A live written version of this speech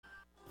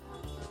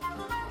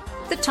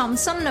The Tom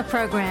Sumner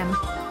Program.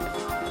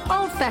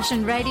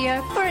 Old-fashioned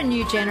radio for a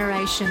new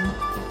generation.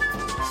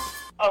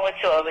 Oh,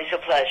 it's always a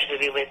pleasure to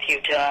be with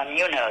you, Tom.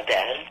 You know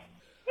that.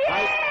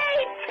 Yay,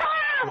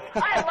 Tom!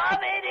 I love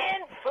it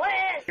in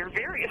Flint! You're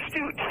very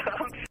astute,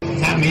 Tom.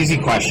 Tom, easy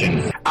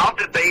question. I'll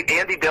debate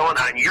Andy Dillon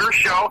on your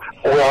show.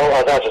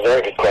 Well, that's a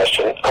very good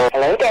question.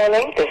 Hello,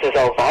 darling. This is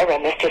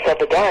Elvira, Mistress of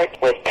the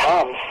Dark, with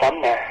Tom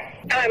Sumner.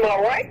 I'm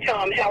all right,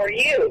 Tom. How are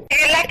you?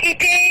 You lucky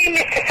day,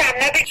 Mr.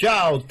 Sumner.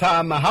 Ciao,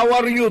 Tom. How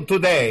are you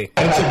today?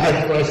 That's a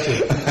good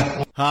question.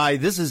 Hi,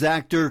 this is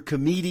actor,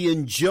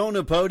 comedian Joe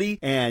Napodi,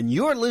 and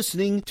you're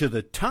listening to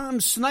the Tom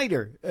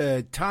Smothers.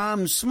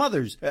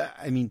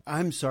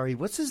 I'm sorry,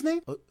 what's his name?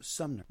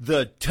 Sumner.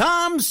 The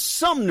Tom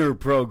Sumner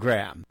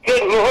Program.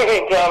 Good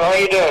morning, Tom. How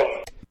you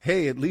doing?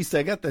 Hey, at least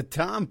I got the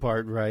Tom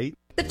part right.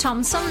 The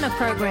Tom Sumner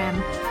Program.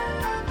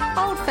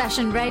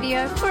 Old-fashioned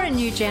radio for a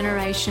new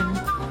generation.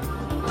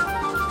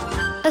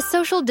 A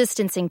social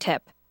distancing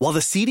tip. While the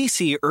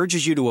CDC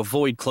urges you to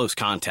avoid close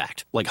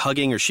contact, like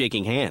hugging or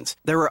shaking hands,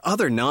 there are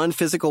other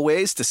non-physical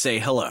ways to say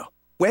hello.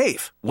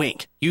 Wave,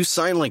 wink, use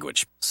sign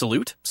language,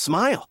 salute,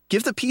 smile,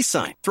 give the peace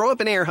sign, throw up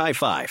an air high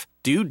five,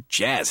 do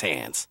jazz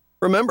hands.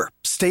 Remember,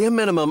 stay a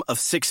minimum of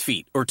 6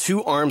 feet or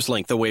 2 arms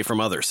length away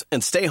from others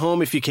and stay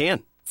home if you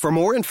can. For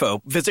more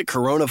info, visit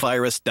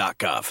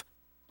coronavirus.gov.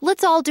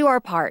 Let's all do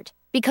our part,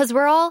 because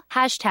we're all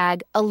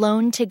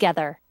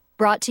 #AloneTogether.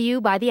 Brought to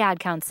you by the Ad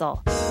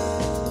Council.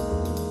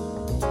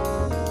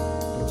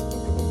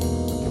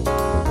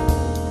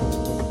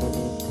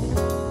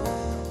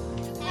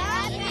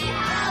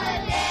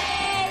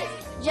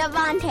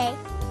 Javante,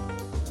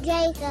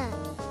 Jacob,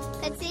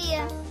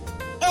 Katia,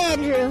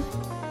 Andrew,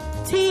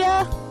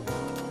 Tia,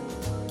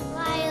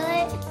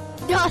 Violet,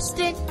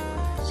 Dustin,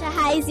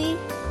 Shahizi,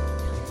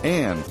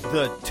 and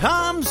the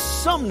Tom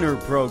Sumner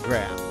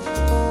Program.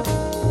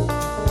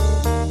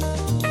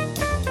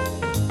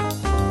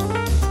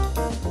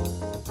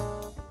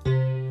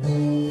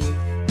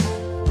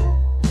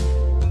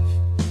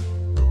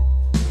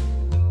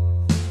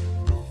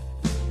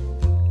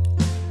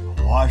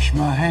 Wash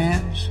my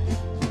hands.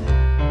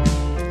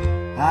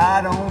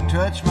 I don't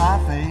touch my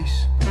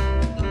face.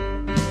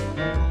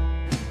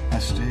 I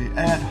stay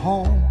at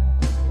home,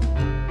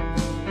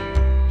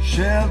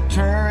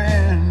 shelter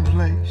in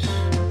place.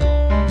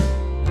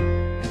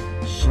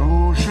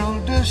 Social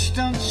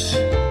distance,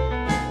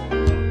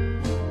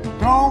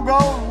 don't go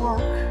to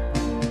work.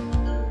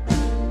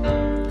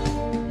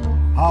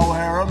 I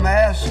wear a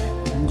mask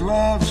and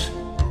gloves,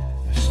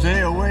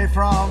 stay away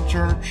from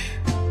church.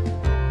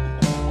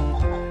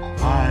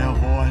 I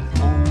avoid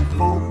old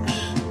folks.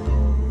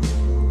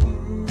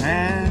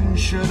 And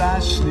should I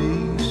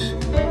sneeze,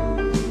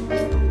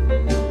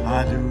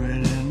 I do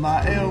it in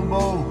my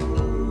elbow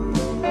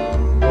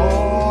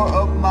or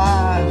up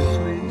my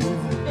sleeve.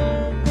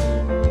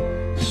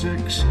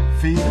 6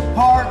 feet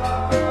apart,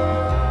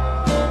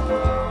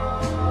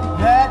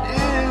 that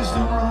is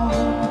the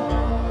rule.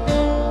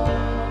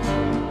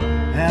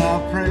 And I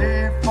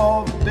pray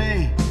for the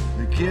day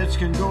the kids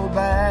can go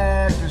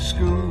back to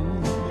school.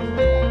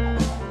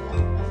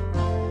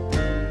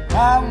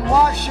 I'm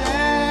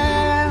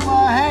washing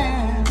my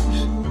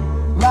hands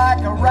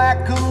like a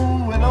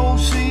raccoon with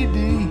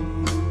OCD.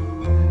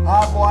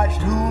 I've watched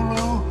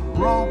Hulu,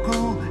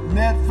 Roku,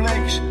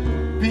 Netflix,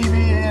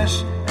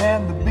 PBS,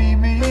 and the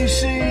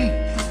BBC.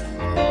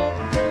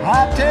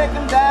 I've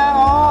taken down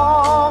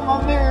all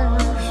my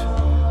mirrors,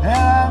 and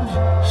I'm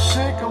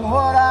sick of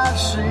what I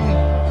see.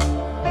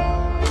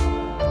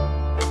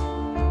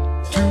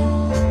 2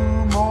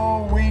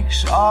 more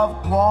weeks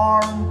of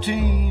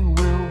quarantine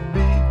will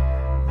be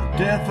the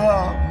death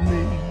of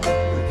me.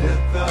 The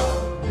death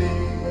of me.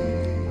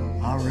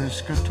 I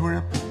risk a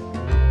trip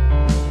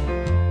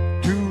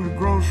to the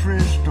grocery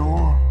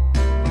store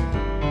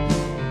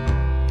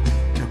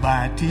to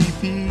buy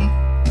TP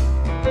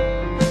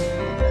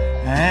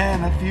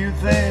and a few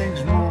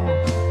things more.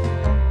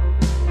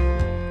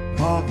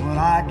 But when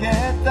I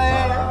get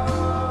there,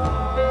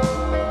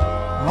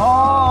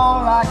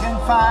 all I can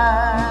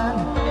find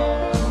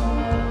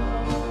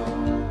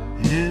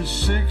is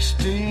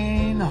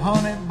 16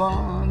 honey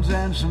buns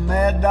and some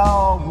Mad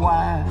Dog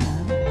wine.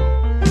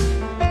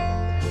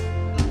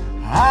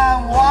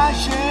 I'm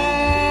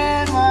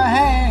washing my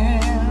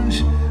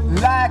hands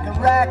like a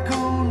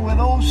raccoon with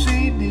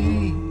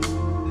OCD.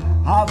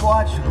 I've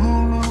watched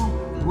Hulu,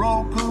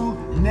 Roku,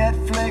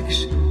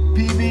 Netflix,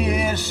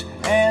 PBS,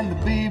 and the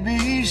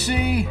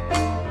BBC.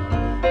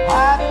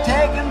 I've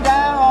taken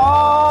down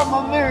all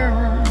my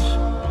mirrors,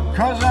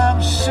 'cause I'm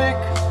sick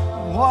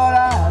of what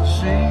I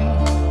see.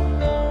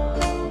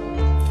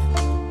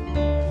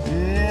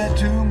 Yeah,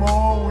 2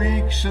 more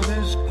weeks of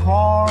this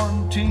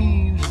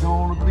quarantine's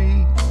gonna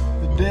be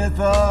the death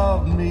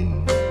of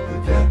me.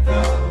 The death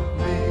of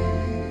me.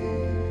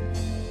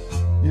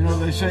 You know,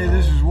 they say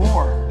this is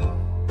war,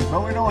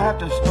 but we don't have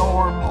to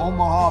storm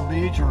Omaha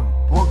Beach or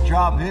Pork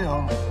Chop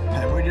Hill.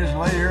 We just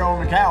lay here on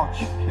the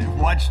couch and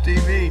watch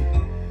TV.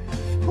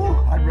 Whew,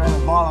 I'd rather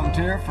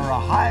volunteer for a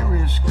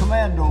high-risk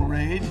commando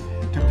raid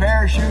to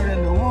parachute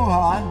into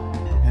Wuhan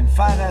and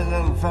find out that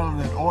little fella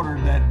that ordered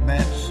that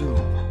bat soup?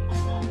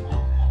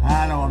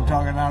 I know I'm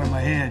talking out of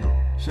my head,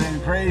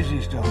 saying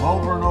crazy stuff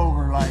over and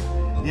over like,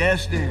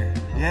 yes, dear,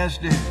 yes,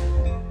 dear.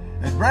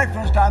 At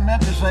breakfast, I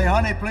meant to say,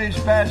 honey, please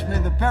pass me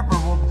the pepper.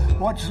 Well,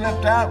 what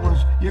slipped out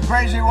was, you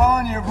crazy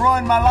woman, you've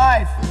ruined my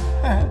life.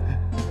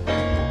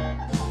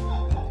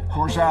 Of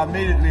course, I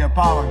immediately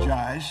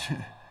apologized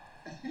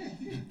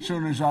as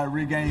soon as I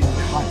regained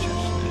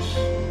consciousness.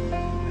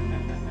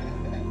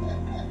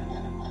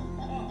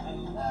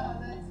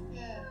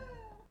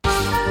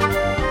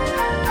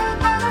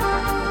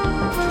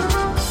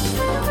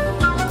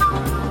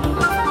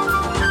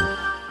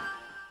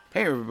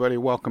 Hey everybody,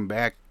 welcome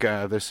back.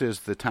 This is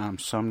the Tom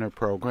Sumner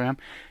program,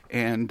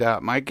 and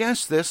my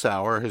guest this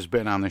hour has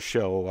been on the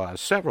show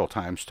several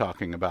times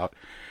talking about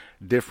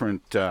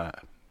different,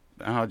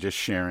 just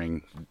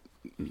sharing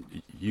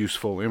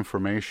useful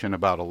information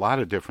about a lot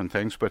of different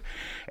things. But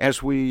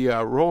as we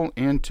roll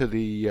into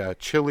the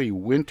chilly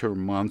winter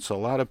months, a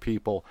lot of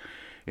people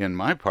in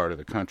my part of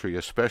the country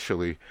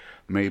especially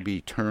may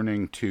be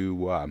turning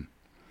to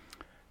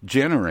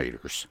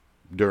generators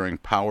during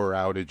power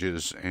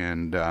outages,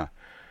 and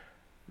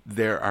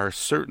there are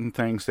certain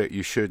things that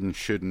you should and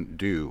shouldn't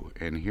do.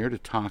 And here to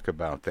talk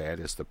about that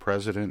is the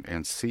president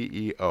and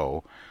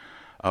CEO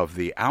of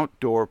the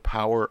Outdoor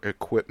Power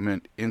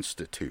Equipment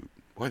Institute.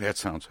 Boy, that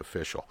sounds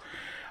official.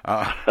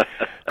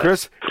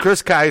 Kris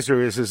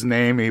Kiser is his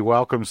name. He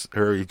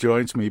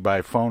joins me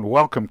by phone.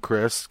 Welcome,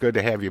 Kris. Good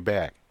to have you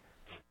back.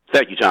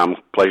 Thank you, Tom.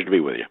 Pleasure to be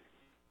with you.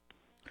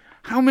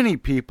 How many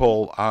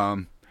people...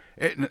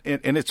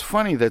 And it's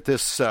funny that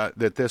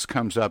this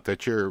comes up,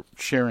 that you're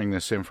sharing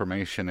this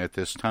information at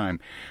this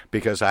time,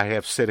 because I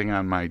have sitting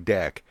on my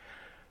deck,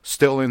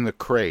 still in the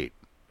crate,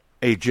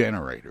 a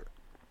generator,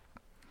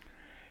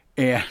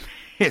 and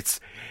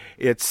it's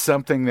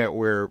something that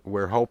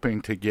we're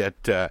hoping to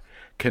get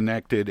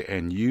connected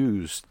and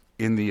used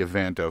in the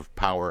event of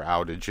power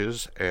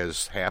outages,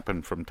 as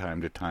happen from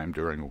time to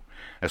time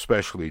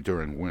especially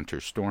during winter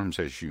storms,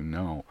 as you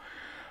know.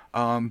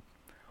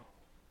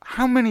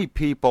 How many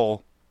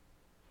people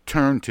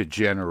turn to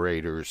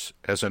generators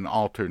as an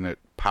alternate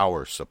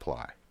power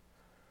supply?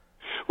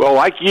 Well,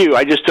 like you,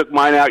 I just took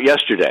mine out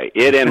yesterday.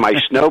 It and my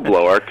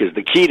snowblower, because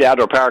the key to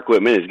outdoor power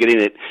equipment is getting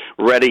it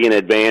ready in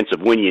advance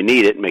of when you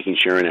need it, making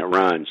sure it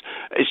runs.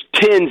 It's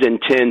tens and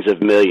tens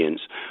of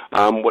millions.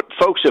 What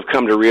folks have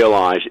come to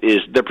realize is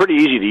they're pretty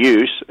easy to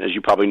use, as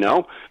you probably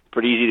know,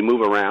 pretty easy to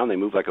move around. They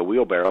move like a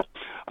wheelbarrow.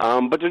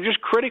 But they're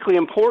just critically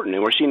important,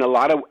 and we're seeing a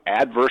lot of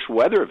adverse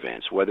weather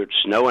events, whether it's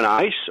snow and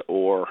ice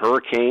or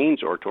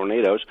hurricanes or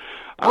tornadoes.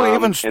 Well,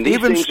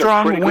 even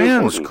strong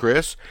winds, important.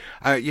 Kris.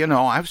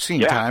 I've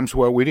seen times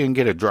where we didn't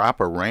get a drop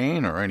of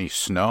rain or any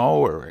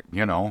snow, or,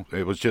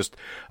 it was just,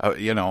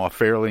 a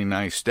fairly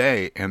nice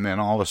day, and then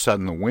all of a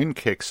sudden the wind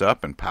kicks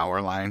up and power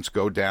lines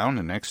go down,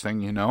 and next thing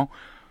you know,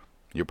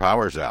 your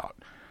power's out.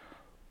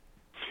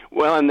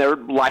 Well, and they're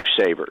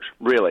lifesavers,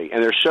 really,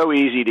 and they're so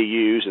easy to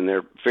use, and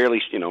they're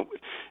fairly,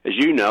 as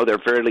you know, they're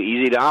fairly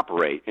easy to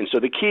operate. And so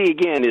the key,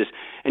 again, is,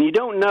 and you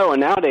don't know,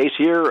 and nowadays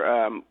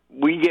here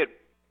we get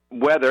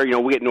weather,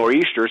 we get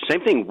nor'easters,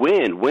 same thing,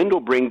 wind. Wind will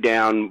bring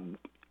down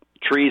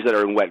trees that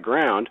are in wet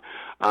ground,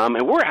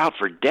 and we're out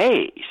for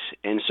days.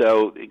 And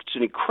so it's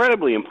an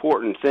incredibly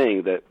important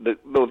thing. The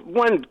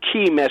one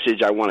key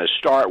message I want to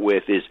start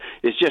with is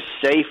just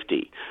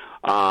safety.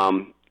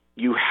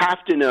 You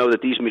have to know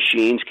that these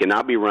machines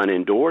cannot be run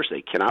indoors.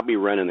 They cannot be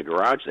run in the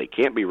garage. They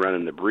can't be run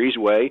in the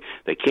breezeway.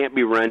 They can't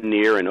be run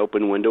near an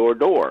open window or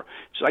door.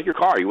 It's like your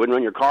car. You wouldn't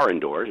run your car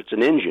indoors. It's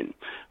an engine.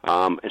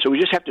 And so we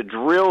just have to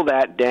drill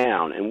that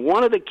down. And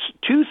one of the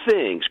two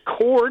things,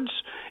 cords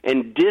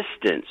and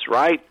distance,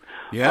 right?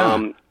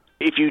 Yeah.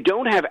 If you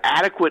don't have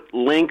adequate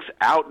length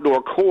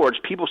outdoor cords,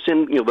 people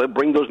they'll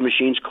bring those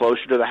machines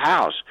closer to the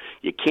house.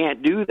 You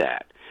can't do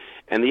that.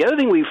 And the other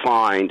thing we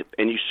find,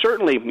 and you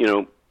certainly,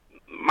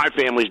 my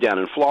family's down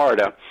in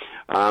Florida,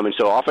 and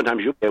so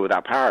oftentimes you'll be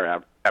without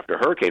power after a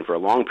hurricane for a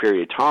long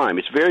period of time.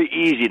 It's very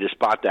easy to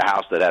spot the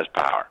house that has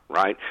power,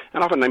 right?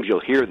 And oftentimes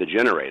you'll hear the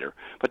generator,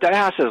 but that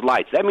house has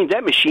lights. That means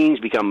that machine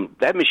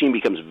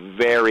becomes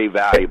very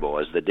valuable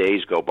as the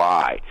days go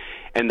by,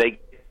 and they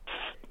get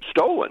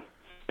stolen.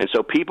 And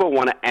so people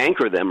want to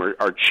anchor them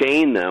or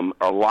chain them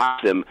or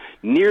lock them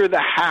near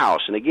the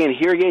house. And again,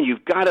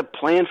 you've got to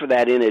plan for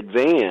that in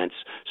advance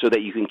so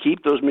that you can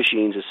keep those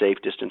machines a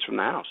safe distance from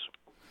the house.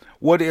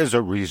 What is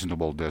a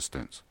reasonable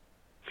distance?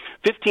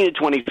 15 to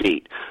 20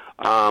 feet.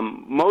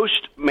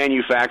 Most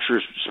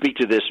manufacturers speak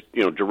to this,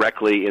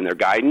 directly in their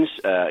guidance.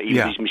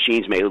 These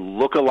machines may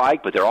look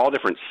alike, but they're all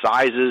different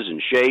sizes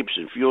and shapes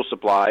and fuel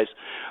supplies.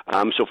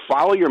 So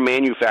follow your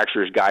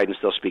manufacturer's guidance.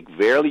 They'll speak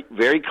very,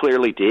 very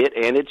clearly to it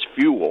and its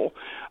fuel,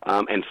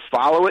 and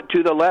follow it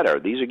to the letter.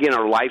 These, again,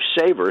 are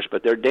lifesavers,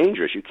 but they're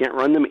dangerous. You can't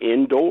run them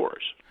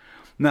indoors.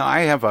 Now,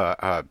 I have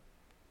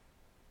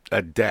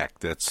a deck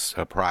that's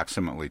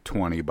approximately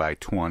 20 by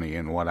 20,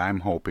 and what I'm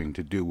hoping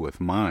to do with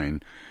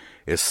mine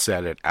is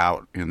set it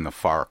out in the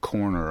far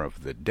corner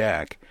of the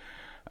deck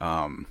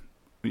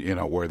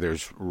where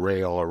there's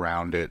rail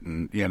around it,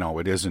 and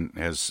it isn't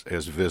as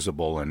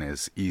visible and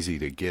as easy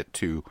to get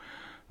to,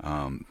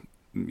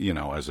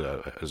 as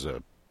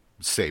a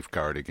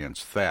safeguard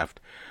against theft,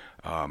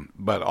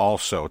 but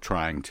also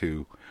trying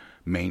to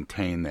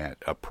maintain that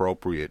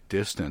appropriate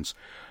distance.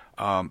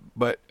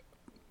 But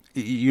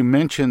you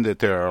mentioned that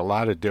there are a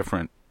lot of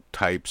different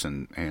types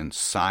and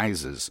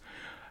sizes.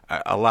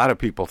 A lot of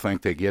people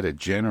think they get a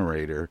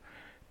generator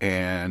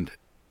and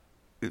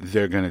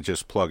they're going to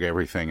just plug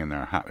everything in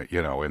their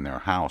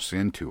house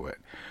into it.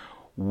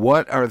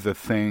 What are the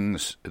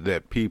things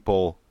that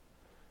people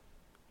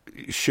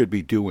should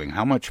be doing?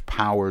 How much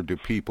power do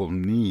people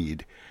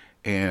need,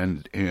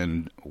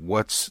 and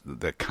what's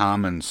the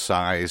common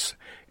size,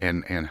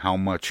 and how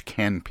much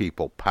can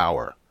people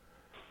power?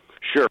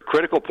 Sure,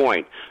 critical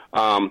point.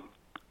 Now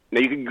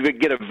you can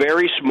get a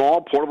very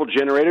small portable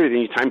generator.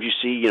 Anytime you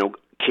see,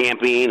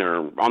 camping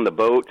or on the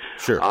boat,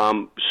 sure.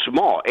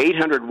 Small,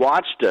 800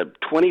 watts to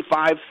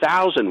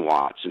 25,000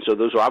 watts, and so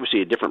those are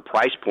obviously at different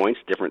price points,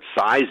 different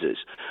sizes.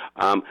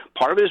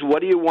 Part of it is,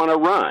 what do you want to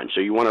run?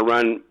 So you want to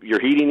run your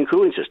heating and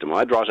cooling system. Well,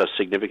 that draws a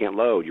significant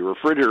load. Your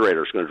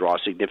refrigerator is going to draw a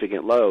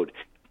significant load.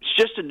 It's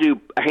just to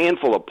do a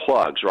handful of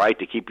plugs, right,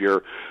 to keep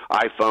your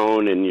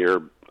iPhone and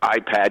your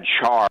iPad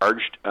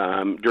charged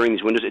during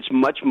these windows. It's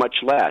much, much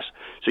less.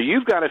 So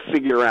you've got to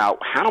figure out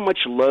how much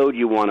load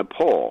you want to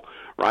pull,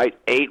 right?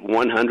 8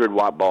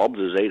 100-watt bulbs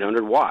is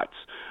 800 watts.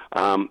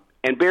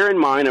 And bear in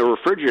mind, a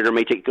refrigerator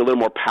may take a little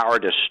more power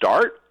to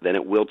start than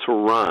it will to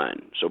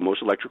run. So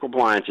most electrical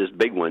appliances,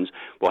 big ones,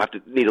 will have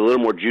to need a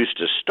little more juice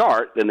to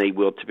start than they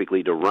will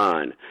typically to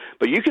run.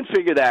 But you can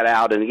figure that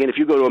out. And again, if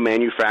you go to a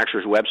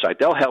manufacturer's website,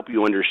 they'll help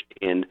you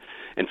understand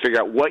and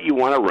figure out what you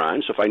want to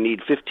run. So if I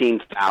need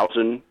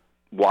 15,000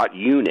 watt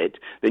unit,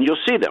 then you'll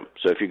see them.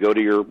 So if you go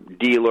to your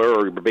dealer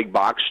or your big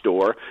box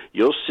store,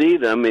 you'll see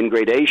them in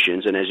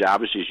gradations, and as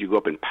you go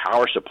up in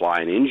power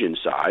supply and engine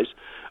size,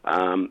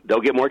 they'll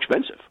get more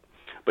expensive.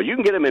 But you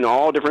can get them in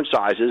all different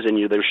sizes, and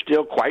they're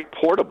still quite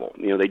portable.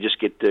 They just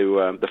get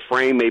to the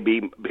frame may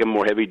become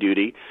more heavy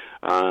duty.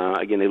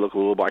 Again, they look a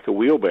little like a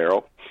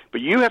wheelbarrow. But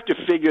you have to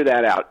figure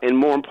that out, and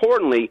more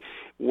importantly,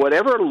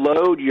 whatever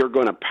load you're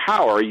going to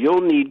power,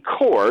 you'll need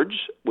cords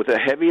with a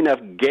heavy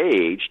enough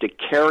gauge to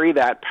carry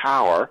that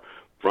power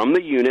from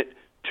the unit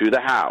to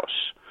the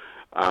house.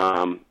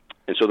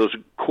 And so those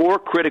core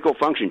critical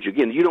functions,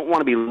 again, you don't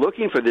want to be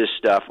looking for this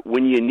stuff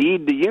when you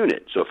need the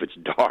unit. So if it's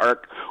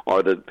dark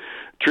or the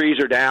trees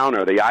are down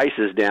or the ice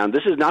is down,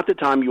 this is not the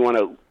time you want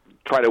to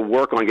try to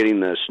work on getting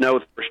the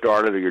snow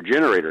started or your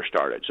generator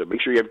started. So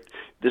make sure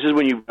this is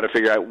when you've got to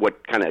figure out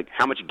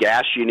how much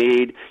gas you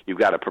need. You've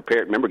got to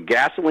prepare. Remember,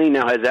 gasoline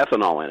now has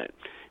ethanol in it.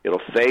 It'll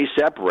phase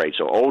separate,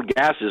 so old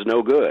gas is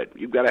no good.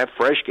 You've got to have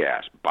fresh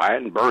gas. Buy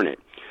it and burn it.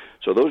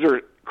 So those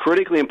are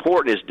critically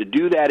important, is to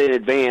do that in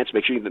advance.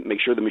 Make sure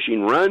the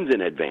machine runs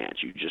in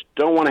advance. You just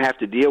don't want to have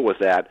to deal with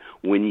that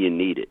when you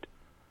need it.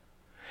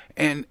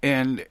 And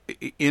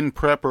in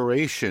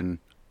preparation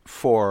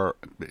for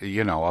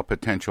a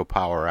potential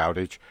power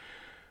outage,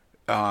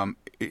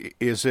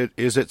 is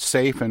it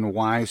safe and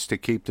wise to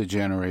keep the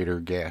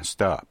generator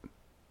gassed up?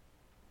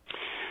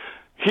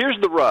 Here's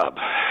the rub.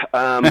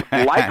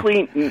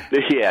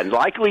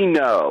 Likely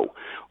no.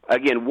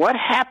 Again, what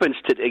happens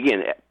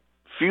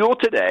fuel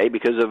today,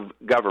 because of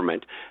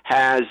government,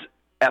 has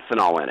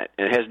ethanol in it,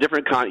 and it has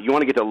different you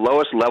want to get the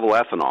lowest level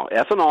ethanol.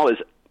 Ethanol is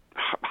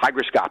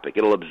hygroscopic.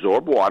 It'll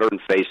absorb water and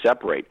phase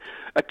separate.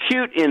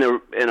 Acute in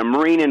a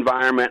marine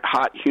environment,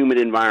 hot, humid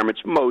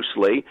environments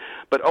mostly,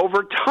 but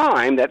over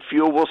time that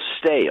fuel will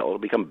stale. It'll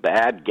become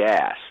bad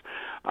gas.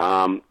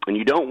 And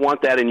you don't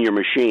want that in your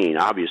machine,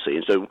 obviously.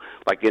 And so,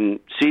 like in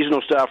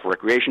seasonal stuff,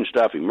 recreation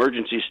stuff,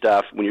 emergency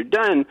stuff, when you're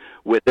done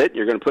with it,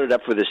 you're going to put it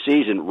up for the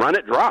season, run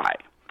it dry.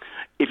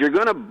 If you're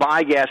going to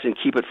buy gas and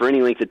keep it for any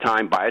length of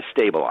time, buy a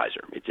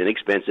stabilizer. It's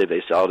inexpensive.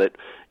 They sell it,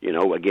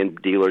 again,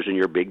 dealers in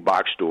your big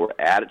box store.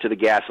 Add it to the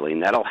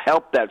gasoline. That'll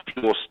help that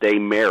fuel stay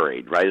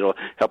married, right? It'll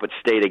help it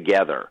stay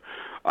together.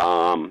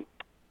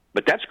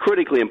 But that's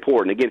critically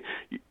important. Again,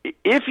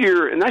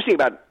 the nice thing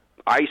about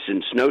ice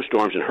and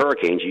snowstorms and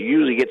hurricanes, you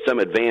usually get some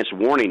advance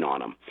warning on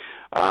them.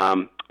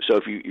 So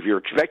if you're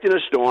expecting a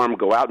storm,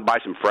 go out and buy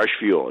some fresh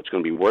fuel. It's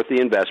going to be worth the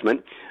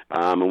investment.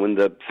 And when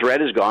the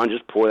threat is gone,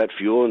 just pour that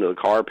fuel into the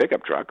car or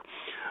pickup truck.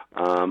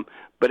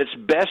 But it's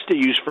best to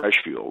use fresh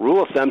fuel.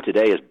 Rule of thumb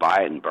today is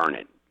buy it and burn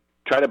it.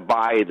 Try to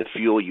buy the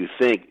fuel you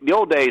think. The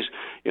old days,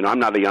 I'm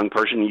not a young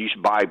person. You used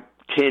to buy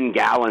 10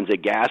 gallons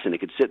of gas and it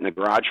could sit in the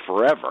garage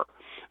forever.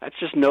 That's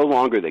just no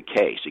longer the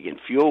case. Again,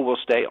 fuel will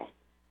stale.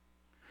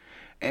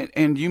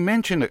 And you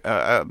mentioned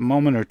a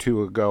moment or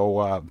two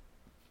ago,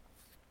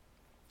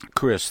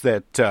 Kris,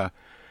 that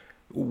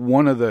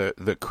one of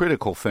the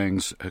critical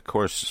things, of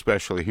course,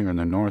 especially here in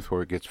the north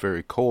where it gets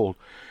very cold,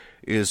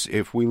 is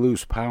if we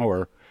lose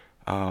power,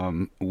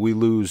 we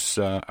lose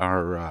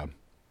our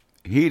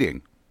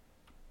heating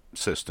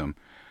system.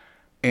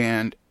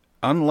 And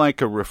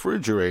unlike a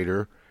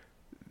refrigerator,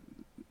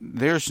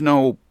 there's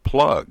no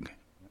plug.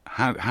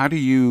 How do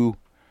you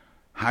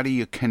how do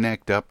you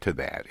connect up to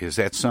that? Is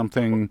that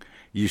something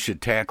you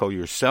should tackle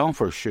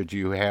yourself, or should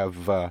you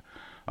have a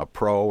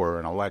pro or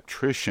an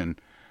electrician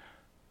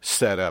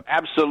set up?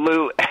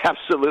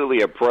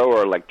 Absolutely a pro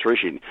or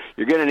electrician.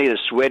 You're going to need a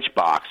switch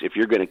box if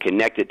you're going to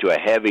connect it to a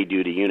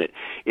heavy-duty unit.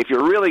 If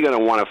you're really going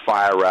to want to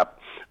fire up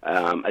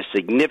a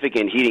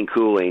significant heating,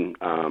 cooling,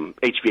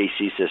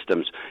 HVAC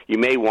systems, you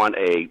may want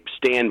a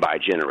standby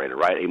generator,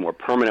 right? A more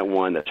permanent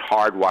one that's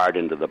hardwired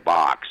into the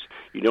box.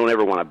 You don't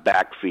ever want to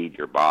backfeed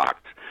your box.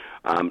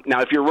 Now,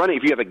 if you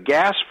have a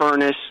gas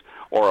furnace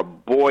or a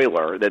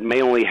boiler that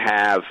may only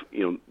have,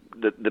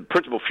 the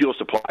principal fuel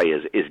supply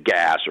is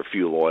gas or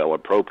fuel oil or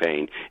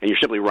propane, and you're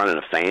simply running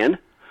a fan,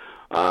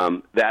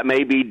 that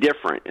may be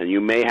different, and you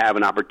may have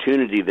an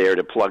opportunity there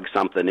to plug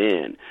something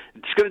in.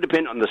 It's going to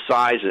depend on the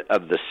size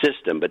of the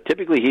system, but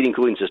typically heating and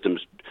cooling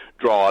systems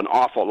draw an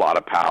awful lot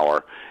of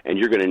power, and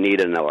you're going to need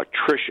an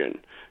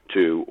electrician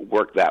to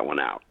work that one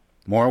out.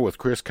 More with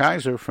Kris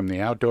Kiser from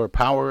the Outdoor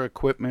Power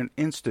Equipment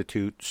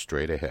Institute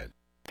straight ahead.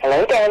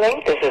 Hello,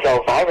 darling. This is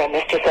Elvira,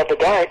 Mistress of the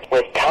Dark,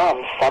 with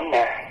Tom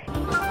Sumner.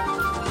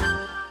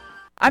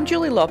 I'm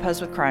Julie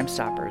Lopez with Crime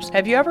Stoppers.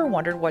 Have you ever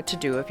wondered what to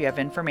do if you have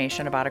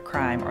information about a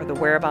crime or the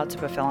whereabouts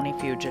of a felony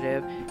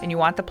fugitive and you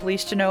want the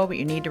police to know but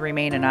you need to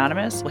remain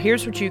anonymous? Well,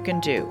 here's what you can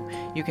do.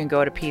 You can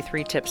go to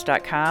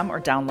p3tips.com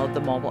or download the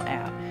mobile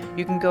app.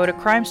 You can go to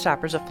Crime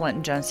Stoppers of Flint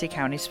and Genesee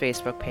County's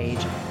Facebook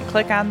page and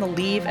click on the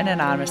Leave an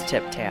Anonymous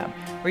Tip tab,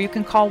 or you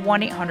can call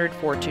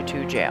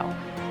 1-800-422-JAIL.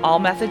 All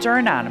methods are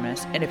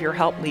anonymous, and if your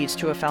help leads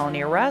to a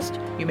felony arrest,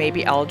 you may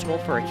be eligible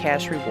for a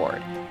cash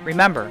reward.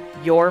 Remember,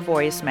 your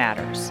voice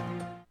matters.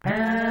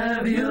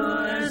 Have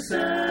yourself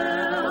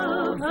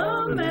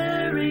a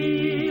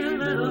merry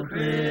little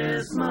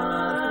Christmas.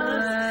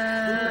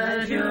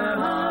 Let your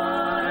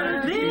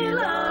heart be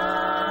light.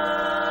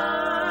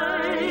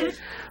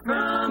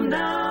 From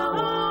now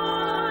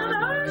on,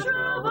 our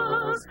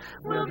troubles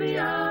will be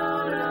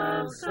out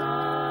of sight.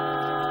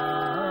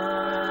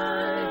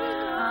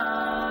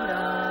 Out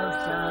of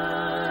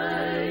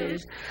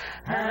sight.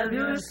 Have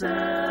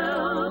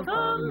yourself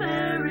a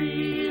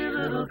merry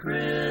little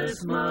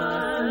Christmas.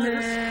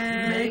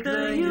 Make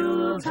the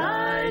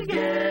Yuletide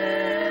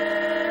gay.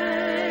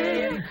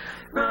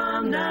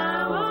 From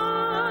now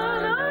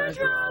on, our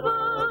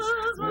troubles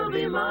will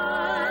be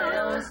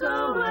miles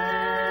away.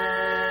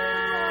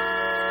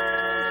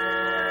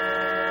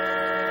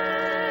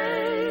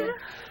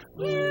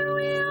 Here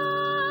we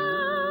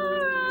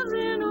are, as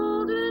in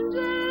olden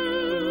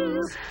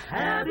days,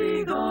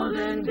 happy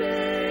golden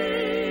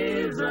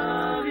days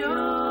of yore.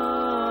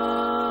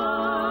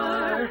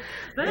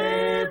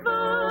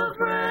 Faithful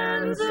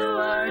friends who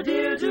are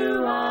dear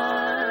to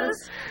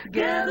us,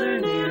 gather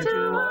near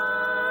to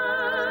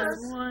us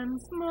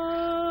once more.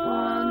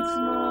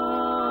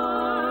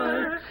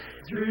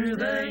 Through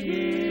the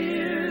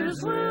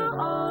years we'll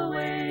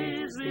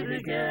always be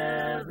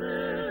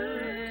together.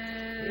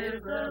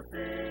 If the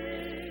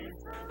faith...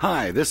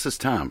 Hi, this is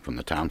Tom from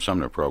the Tom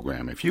Sumner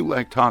Program. If you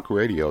like talk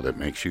radio that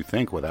makes you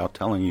think without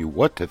telling you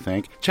what to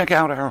think, check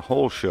out our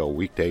whole show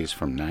weekdays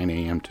from 9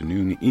 a.m. to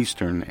noon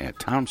Eastern at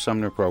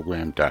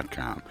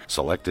TomSumnerProgram.com.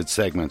 Selected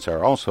segments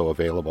are also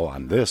available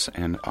on this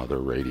and other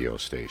radio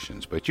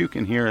stations, but you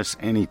can hear us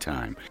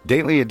anytime.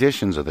 Daily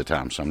editions of the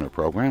Tom Sumner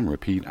Program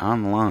repeat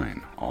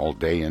online all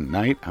day and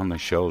night on the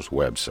show's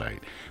website.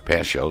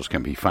 Past shows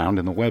can be found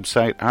in the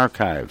website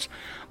archives.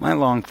 My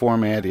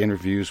long-format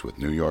interviews with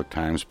New York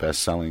Times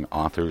best-selling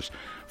authors,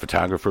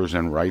 photographers,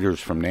 and writers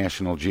from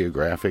National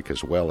Geographic,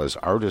 as well as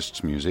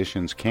artists,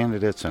 musicians,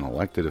 candidates, and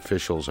elected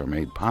officials, are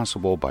made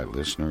possible by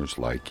listeners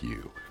like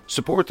you.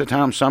 Support the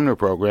Tom Sumner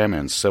Program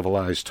and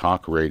Civilized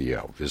Talk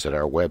Radio. Visit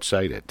our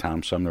website at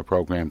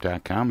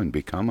TomSumnerProgram.com and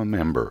become a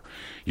member.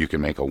 You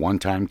can make a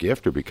one-time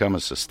gift or become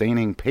a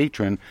sustaining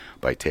patron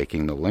by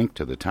taking the link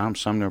to the Tom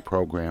Sumner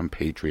Program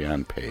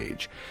Patreon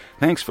page.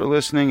 Thanks for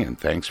listening, and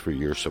thanks for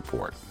your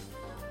support.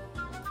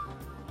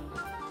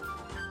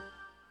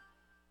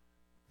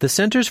 The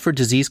Centers for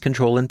Disease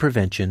Control and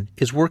Prevention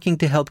is working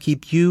to help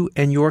keep you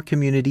and your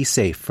community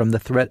safe from the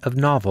threat of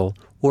novel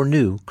or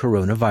new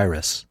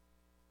coronavirus.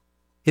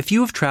 If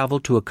you have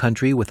traveled to a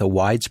country with a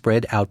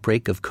widespread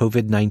outbreak of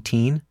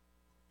COVID-19,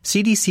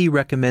 CDC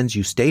recommends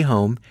you stay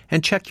home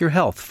and check your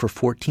health for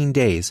 14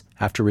 days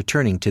after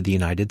returning to the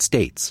United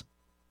States.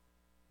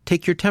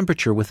 Take your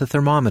temperature with a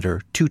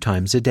thermometer 2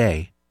 times a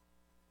day.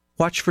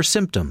 Watch for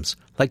symptoms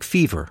like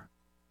fever,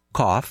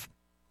 cough,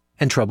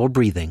 and trouble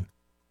breathing.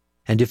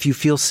 And if you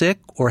feel sick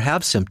or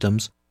have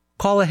symptoms,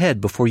 call ahead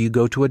before you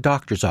go to a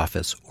doctor's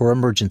office or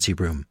emergency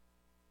room.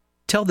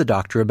 Tell the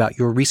doctor about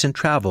your recent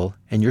travel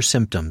and your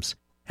symptoms,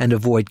 and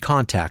avoid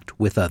contact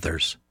with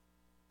others.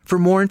 For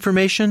more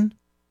information,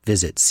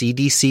 visit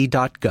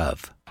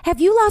cdc.gov. Have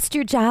you lost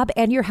your job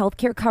and your health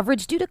care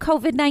coverage due to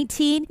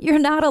COVID-19? You're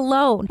not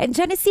alone, and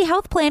Genesee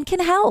Health Plan can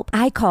help.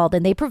 I called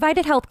and they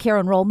provided health care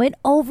enrollment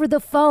over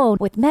the phone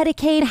with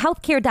Medicaid,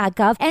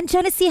 healthcare.gov, and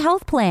Genesee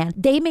Health Plan.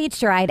 They made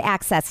sure I had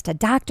access to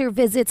doctor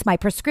visits, my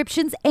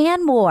prescriptions,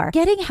 and more.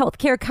 Getting health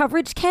care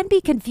coverage can be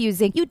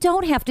confusing. You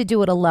don't have to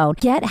do it alone.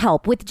 Get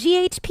help with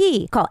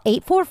GHP. Call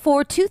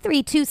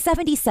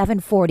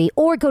 844-232-7740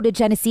 or go to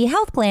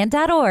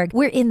GeneseeHealthPlan.org.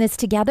 We're in this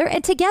together,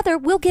 and together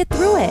we'll get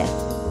through it.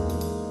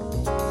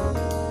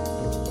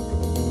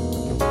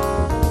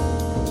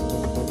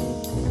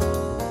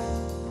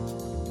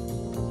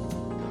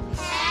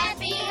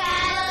 Happy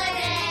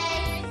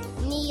holidays!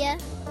 Nia,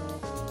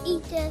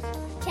 Edith,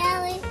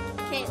 Kelly,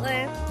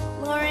 Caitlin,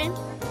 Lauren,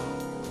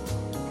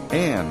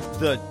 and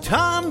the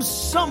Tom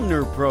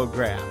Sumner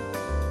Program.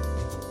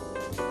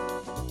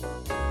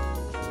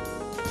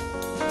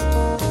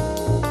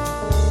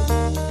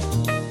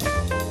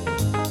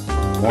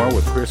 More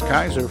with Kris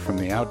Kiser from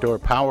the Outdoor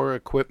Power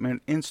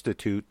Equipment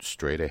Institute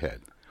straight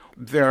ahead.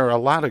 There are a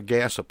lot of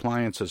gas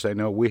appliances. I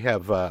know we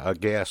have a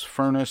gas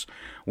furnace.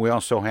 We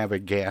also have a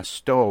gas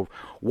stove.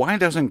 Why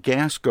doesn't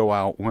gas go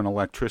out when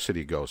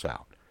electricity goes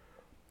out?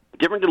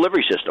 Different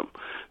delivery system.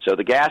 So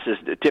the gas is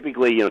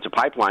typically, it's a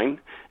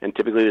pipeline, and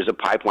typically there's a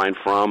pipeline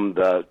from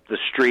the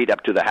street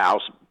up to the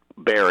house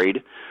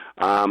buried.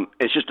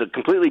 It's just a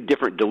completely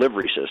different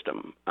delivery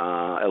system.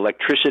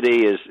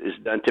 Electricity is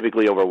done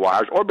typically over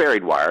wires or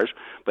buried wires,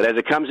 but as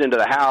it comes into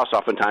the house,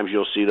 oftentimes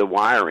you'll see the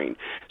wiring.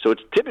 So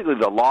it's typically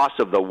the loss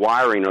of the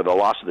wiring or the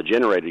loss of the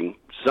generating,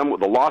 the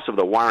loss of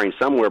the wiring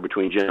somewhere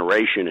between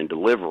generation and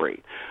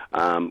delivery.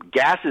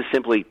 Gas is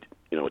simply,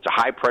 it's a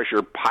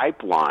high-pressure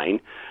pipeline,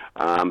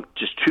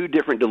 just two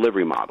different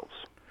delivery models.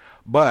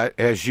 But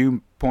as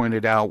you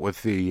pointed out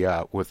with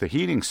the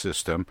heating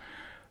system,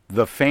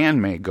 the fan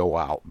may go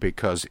out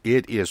because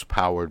it is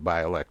powered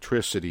by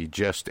electricity,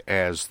 just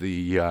as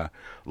the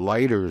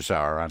lighters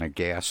are on a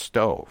gas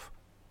stove.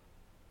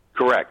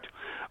 Correct.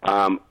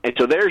 And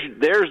so there's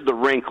the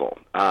wrinkle.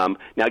 Now,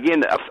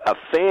 again, a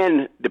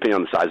fan, depending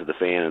on the size of the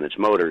fan and its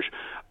motors,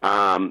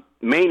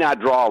 may not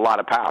draw a lot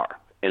of power.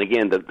 And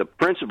again, the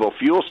principal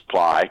fuel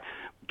supply,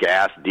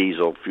 gas,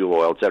 diesel, fuel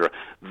oil, etc.,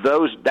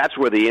 that's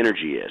where the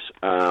energy is.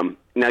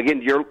 Now,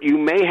 again, you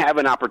may have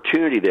an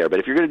opportunity there, but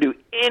if you're going to do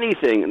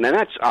anything, and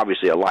that's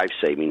obviously a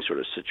life-saving sort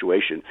of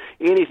situation,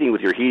 anything with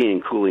your heating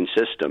and cooling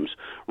systems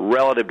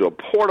relative to a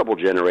portable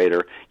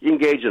generator, you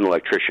engage an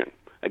electrician.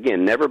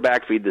 Again, never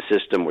backfeed the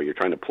system where you're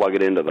trying to plug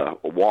it into the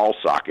wall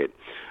socket.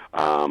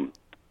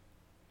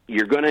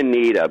 You're going to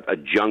need a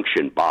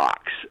junction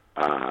box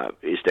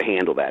is to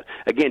handle that.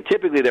 Again,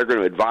 typically they're going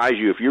to advise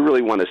you if you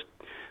really want to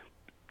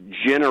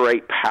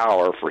generate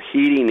power for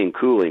heating and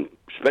cooling,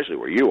 especially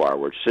where you are,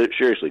 where it's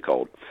seriously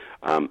cold,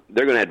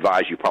 they're going to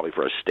advise you probably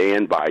for a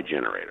standby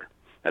generator.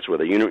 That's where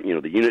the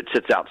unit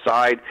sits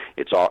outside.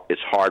 It's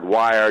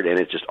hardwired, and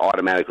it just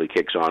automatically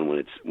kicks on when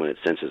it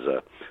senses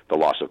the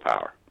loss of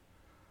power.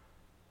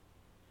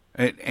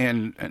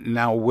 And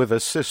now with a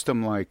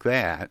system like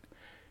that,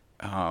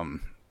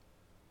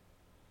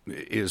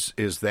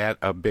 is that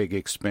a big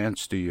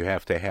expense? Do you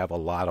have to have a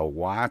lot of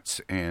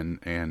watts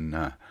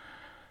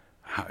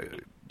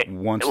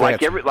once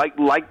like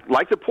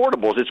the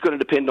portables, it's going to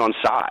depend on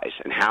size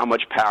and how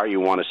much power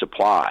you want to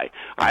supply.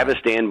 I have a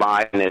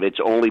standby, and it's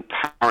only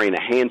powering a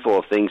handful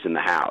of things in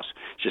the house.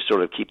 Just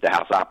sort of keep the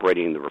house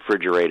operating, the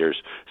refrigerators,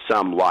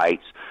 some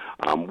lights.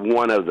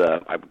 One of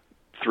the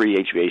 3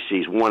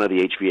 HVACs, one of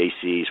the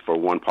HVACs for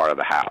one part of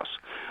the house.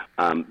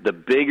 The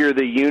bigger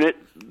the unit,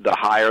 the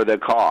higher the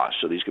cost.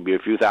 So these could be a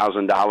few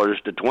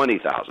 $1,000s to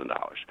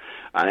 $20,000.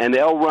 And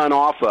they'll run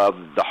off of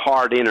the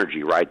hard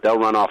energy, right? They'll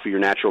run off of your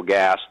natural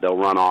gas. They'll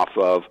run off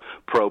of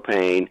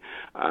propane.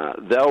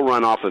 They'll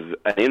run off of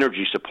an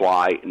energy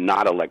supply,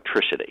 not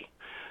electricity.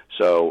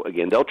 So,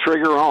 again, they'll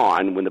trigger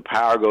on when the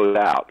power goes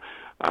out.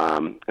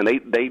 And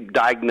they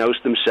diagnose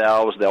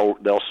themselves.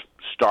 They'll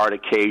start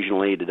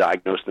occasionally to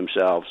diagnose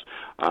themselves.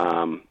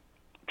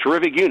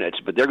 Terrific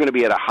units, but they're going to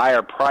be at a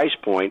higher price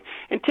point.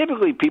 And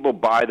typically people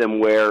buy them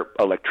where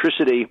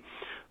electricity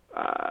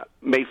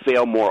may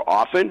fail more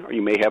often, or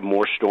you may have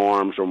more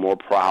storms or more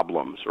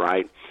problems,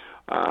 right?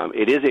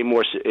 It is a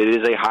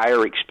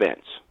higher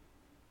expense.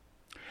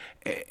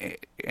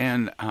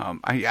 And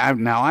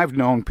I've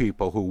known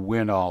people who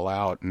went all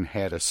out and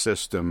had a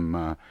system,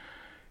 a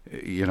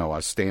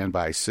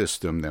standby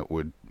system that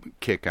would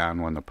kick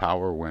on when the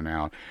power went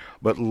out,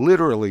 but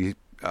literally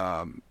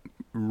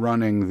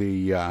running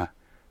the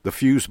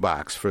fuse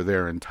box for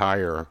their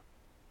entire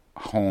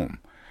home.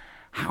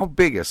 How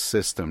big a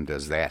system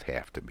does that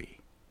have to be?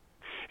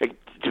 It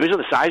depends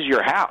on the size of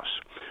your house.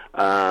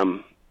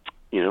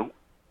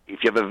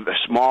 If you have a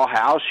small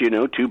house,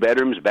 2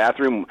 bedrooms,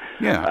 bathroom,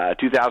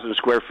 2,000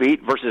 square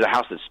feet versus a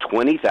house that's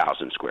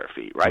 20,000 square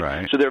feet,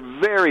 right? So there are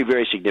very,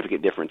 very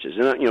significant differences.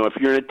 And, if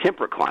you're in a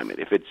temperate climate,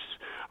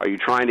 are you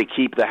trying to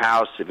keep the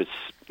house if it's,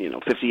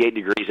 58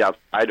 degrees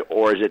outside,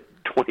 or is it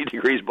 20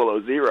 degrees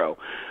below zero?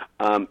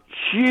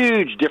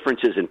 Huge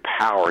differences in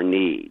power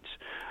needs.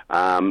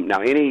 Now,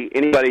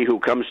 anybody who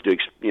comes to,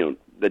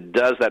 that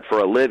does that for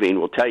a living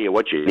will tell you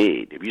what you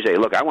need. If you say,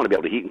 look, I want to be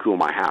able to heat and cool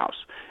my house,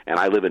 and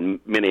I live in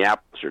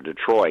Minneapolis or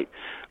Detroit,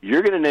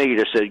 you're going to need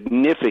a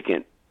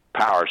significant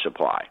power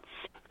supply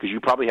because you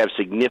probably have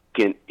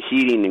significant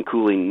heating and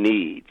cooling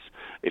needs.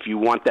 If you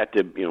want that to,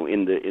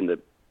 in the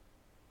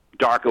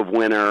dark of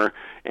winter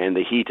and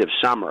the heat of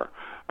summer.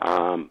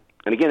 And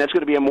again, that's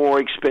going to be a more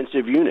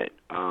expensive unit.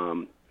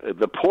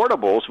 The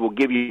portables will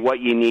give you what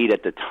you need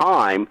at the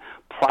time,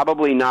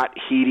 probably not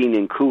heating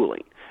and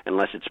cooling,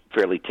 unless it's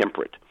fairly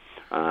temperate.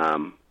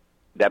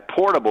 That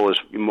portable is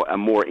a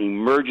more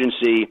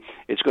emergency.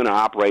 It's going to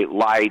operate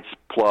lights,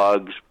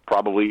 plugs,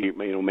 probably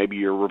maybe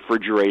your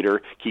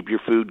refrigerator, keep your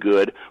food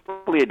good,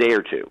 probably a day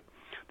or two.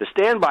 The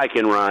standby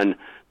can run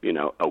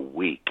a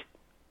week,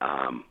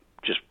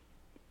 just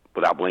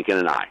without blinking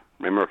an eye.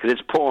 Remember, because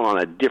it's pulling on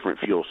a different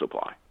fuel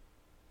supply.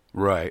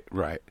 Right.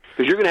 Because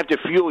you're going to have to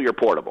fuel your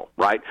portable,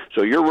 right?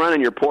 So you're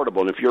running your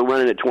portable, and if you're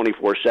running it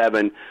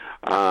 24/7,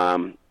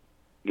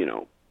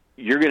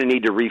 you're going to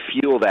need to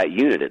refuel that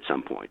unit at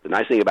some point. The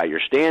nice thing about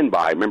your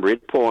standby, remember,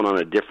 it's pulling on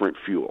a different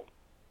fuel.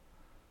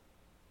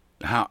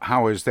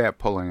 How is that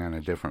pulling on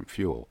a different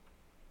fuel?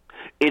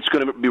 It's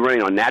going to be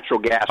running on natural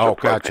gas or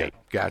propane.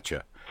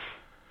 Gotcha.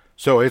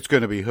 So it's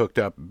going to be hooked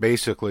up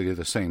basically to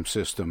the same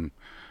system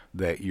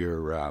that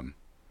your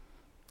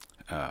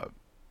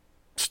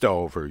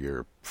stove or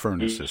your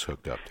furnace is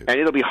hooked up to. And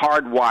it'll be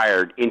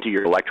hardwired into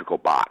your electrical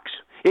box.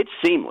 It's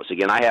seamless.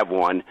 Again, I have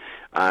one,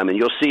 and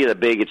you'll see it's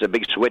a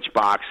big switch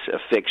box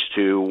affixed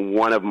to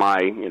one of my,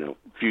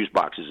 fuse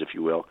boxes, if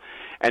you will.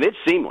 And it's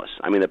seamless.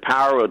 I mean, the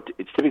power,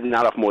 it's typically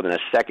not off more than a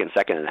second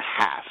and a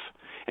half.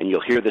 And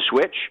you'll hear the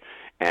switch,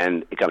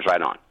 and it comes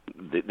right on.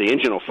 The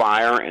engine will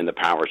fire, and the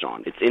power's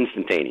on. It's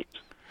instantaneous.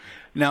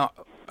 Now,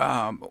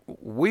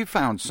 we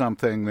found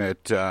something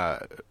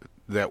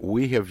that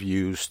we have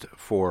used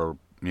for,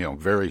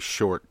 very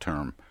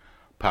short-term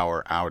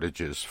power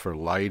outages for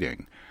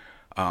lighting.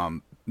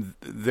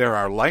 There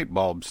are light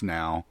bulbs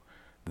now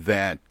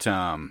that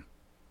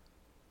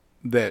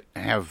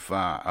have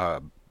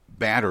a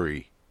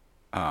battery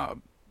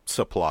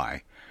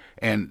supply,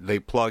 and they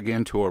plug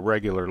into a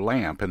regular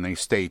lamp, and they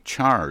stay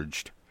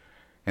charged,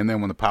 and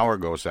then when the power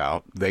goes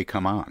out, they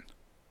come on.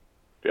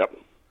 Yep.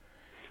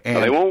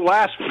 And they won't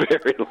last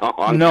very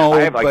long.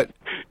 No,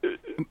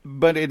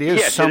 but it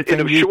is something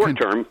in the short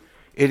term.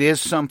 It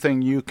is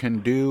something you can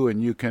do,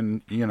 and you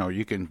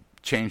can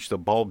change the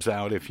bulbs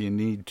out if you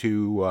need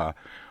to,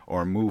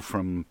 or move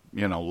from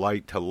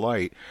light to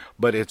light.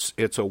 But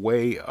it's a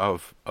way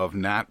of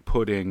not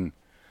putting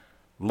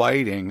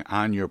lighting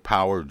on your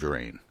power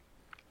drain.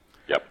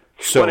 Yep.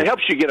 So it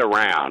helps you get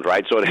around,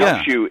 right? So it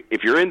helps you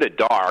if you're in the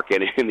dark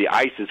and the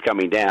ice is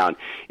coming down.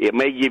 It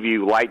may give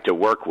you light to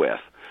work with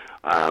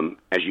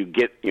as you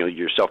get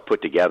yourself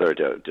put together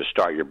to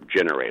start your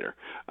generator.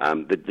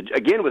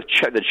 Again, with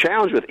the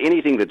challenge with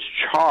anything that's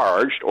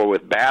charged or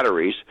with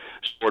batteries,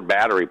 stored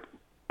battery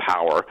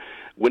power,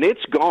 when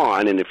it's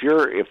gone, and if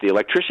the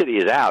electricity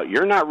is out,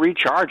 you're not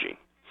recharging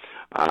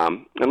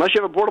unless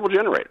you have a portable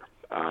generator.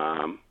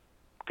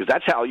 Because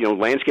that's how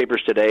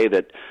landscapers today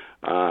that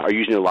are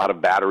using a lot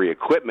of battery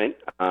equipment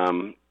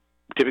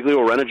typically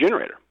will run a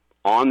generator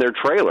on their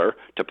trailer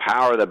to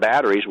power the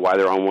batteries while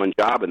they're on one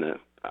job, and it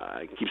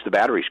keeps the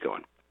batteries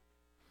going.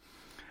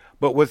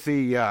 But with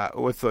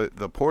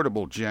the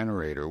portable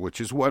generator,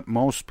 which is what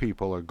most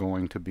people are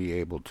going to be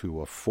able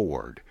to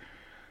afford,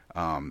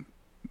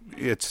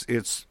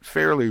 it's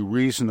fairly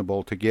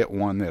reasonable to get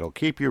one that'll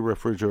keep your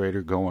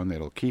refrigerator going,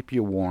 that'll keep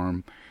you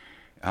warm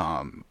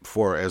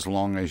for as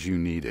long as you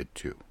need it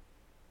to.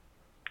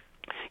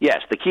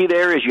 Yes, the key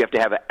there is you have to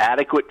have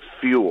adequate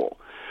fuel.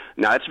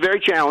 Now, it's very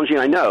challenging,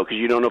 I know, because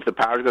you don't know if the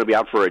power's going to be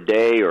out for a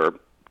day or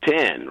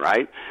 10,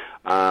 right?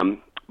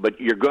 But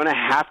you're going to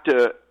have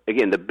to,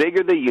 again, the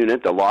bigger the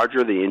unit, the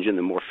larger the engine,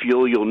 the more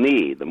fuel you'll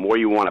need. The more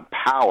you want to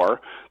power,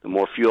 the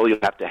more fuel you'll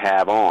have to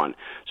have on.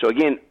 So,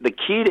 again, the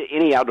key to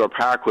any outdoor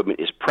power equipment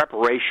is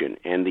preparation,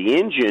 and the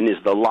engine is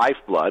the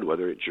lifeblood,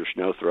 whether it's your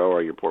snow thrower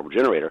or your portable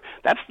generator.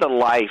 That's the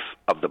life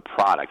of the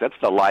product. That's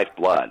the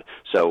lifeblood.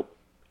 So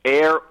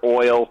air,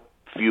 oil,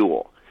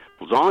 fuel.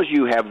 As long as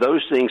you have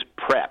those things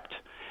prepped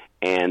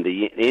and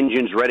the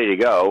engine's ready to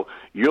go,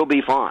 you'll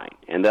be fine,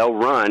 and they'll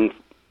run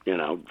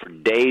for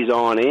days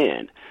on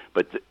end.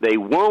 But they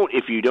won't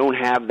if you don't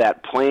have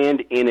that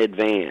planned in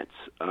advance.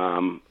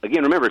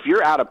 Again, remember, if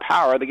you're out of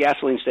power, the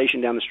gasoline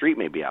station down the street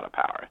may be out of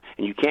power,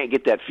 and you can't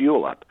get that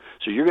fuel up.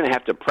 So you're going to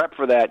have to prep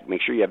for that,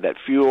 make sure you have that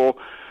fuel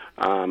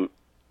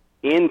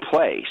in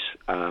place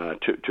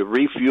to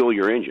refuel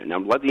your engine. Now,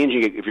 let the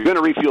engine if you're going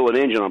to refuel an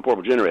engine on a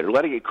portable generator,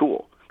 let it get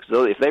cool.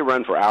 Because if they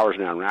run for hours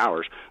and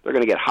hours, they're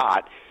going to get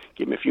hot.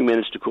 Give them a few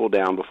minutes to cool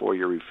down before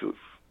you refuel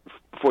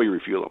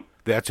them.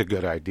 That's a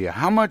good idea.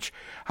 How much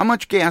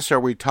gas are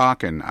we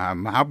talking?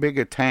 How big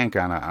a tank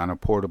on a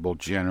portable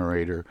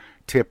generator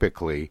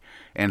typically,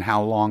 and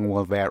how long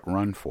will that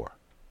run for?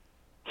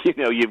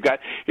 You've got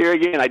here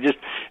again.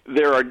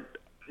 There are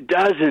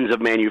dozens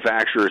of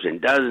manufacturers and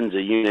dozens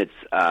of units.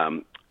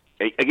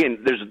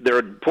 again, there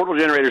are portable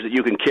generators that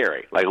you can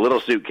carry, like a little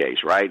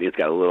suitcase, right? It's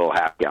got a little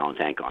half-gallon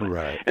tank on it.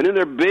 Right. And then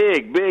there are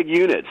big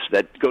units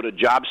that go to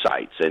job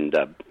sites and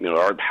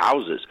or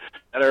houses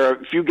that are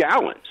a few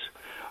gallons.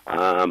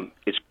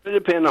 It's going to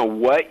depend on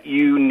what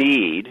you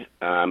need.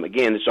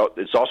 Again,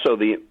 it's also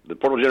the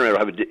portable generator will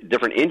have a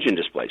different engine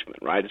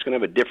displacement, right? It's going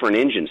to have a different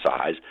engine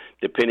size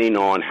depending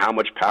on how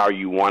much power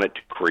you want it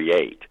to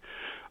create.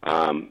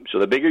 So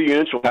the bigger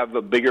units will have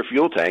a bigger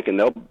fuel tank, and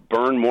they'll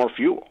burn more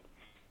fuel.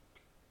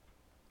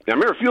 Now,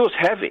 remember, fuel is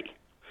heavy,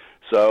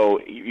 so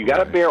you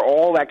got to bear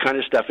all that kind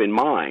of stuff in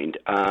mind.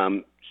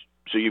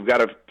 So you've got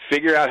to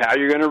figure out how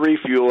you're going to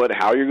refuel it,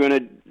 how you're going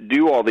to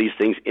do all these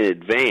things in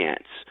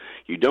advance.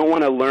 You don't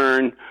want to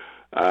learn,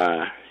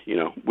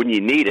 when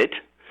you need it.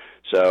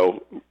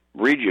 So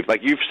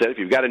like you've said, if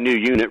you've got a new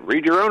unit,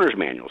 read your owner's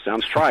manual.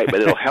 Sounds trite,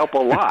 but it'll help a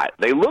lot.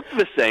 They look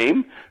the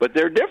same, but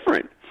they're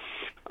different.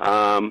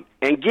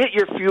 And get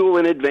your fuel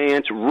in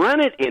advance. Run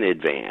it in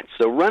advance.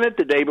 So run it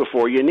the day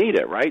before you need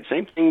it, right?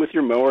 Same thing with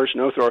your mower,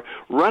 snow thrower.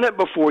 Run it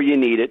before you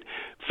need it.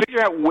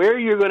 Figure out where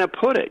you're going to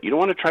put it. You don't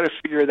want to try to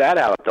figure that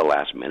out at the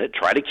last minute.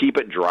 Try to keep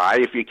it dry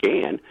if you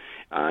can.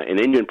 An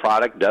engine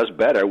product does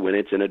better when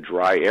it's in a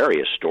dry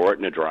area. Store it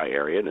in a dry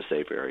area, in a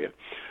safe area.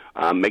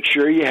 Make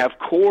sure you have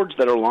cords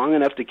that are long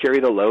enough to carry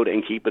the load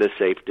and keep it a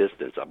safe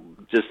distance.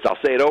 I'll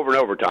say it over and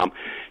over, Tom.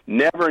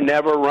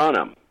 Never run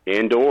them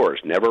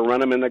indoors. Never run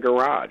them in the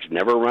garage.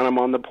 Never run them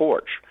on the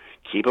porch.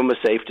 Keep them a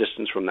safe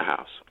distance from the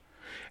house.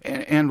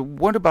 And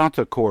what about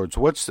the cords?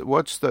 What's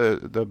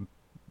the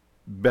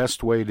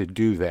best way to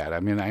do that? I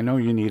mean, I know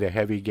you need a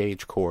heavy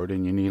gauge cord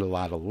and you need a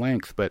lot of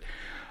length, but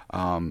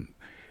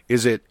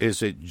is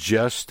it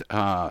just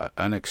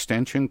an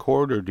extension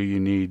cord, or do you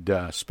need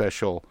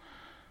special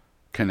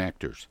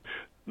connectors?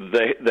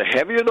 The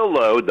heavier the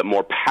load, the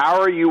more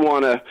power you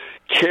want to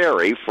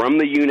carry from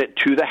the unit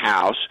to the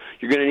house,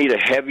 you're going to need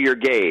a heavier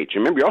gauge.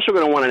 Remember, you're also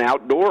going to want an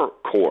outdoor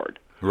cord.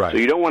 Right. So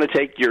you don't want to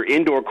take your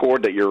indoor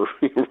cord that you're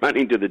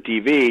running to the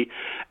TV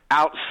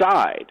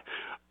outside.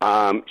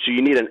 So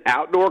you need an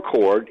outdoor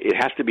cord. It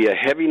has to be a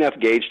heavy enough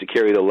gauge to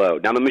carry the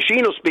load. Now, the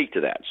machine will speak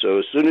to that. So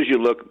as soon as you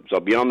look, so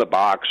it'll be on the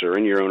box or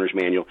in your owner's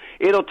manual,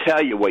 it'll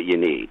tell you what you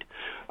need.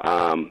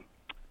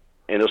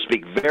 And it'll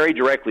speak very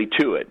directly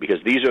to it, because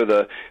these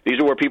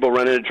are where people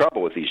run into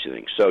trouble with these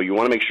things. So you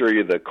want to make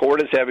sure the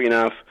cord is heavy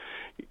enough.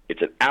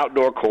 It's an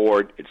outdoor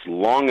cord. It's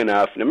long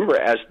enough. And remember,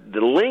 as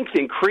the length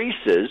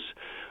increases,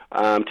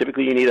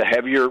 typically you need a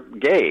heavier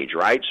gauge,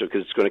 right? So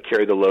because it's going to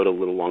carry the load a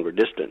little longer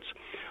distance.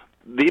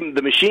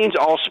 The machines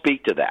all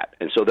speak to that,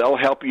 and so they'll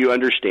help you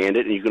understand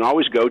it. And you can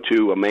always go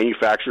to a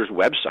manufacturer's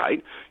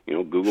website,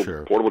 Google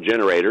Sure. portable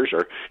generators,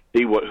 or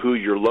see who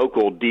your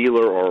local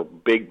dealer or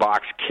big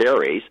box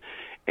carries.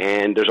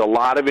 And there's a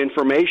lot of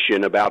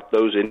information about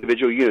those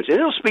individual units, and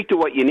it'll speak to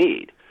what you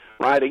need,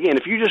 right? Again,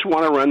 if you just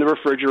want to run the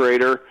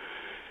refrigerator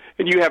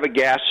and you have a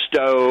gas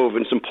stove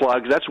and some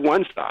plugs, that's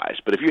one size.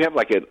 But if you have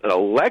like an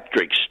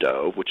electric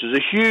stove, which is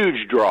a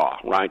huge draw,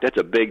 right? That's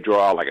a big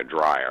draw, like a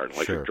dryer, an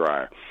electric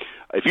dryer.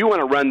 If you want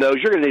to run those,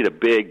 you're going to need a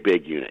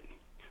big unit.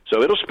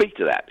 So it'll speak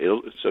to that.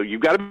 So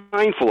you've got to be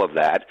mindful of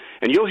that,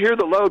 and you'll hear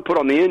the load put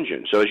on the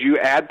engine. So as you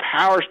add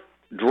power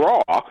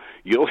draw,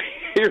 you'll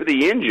hear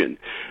the engine.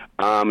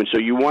 And so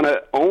you want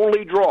to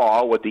only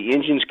draw what the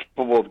engine's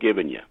capable of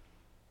giving you.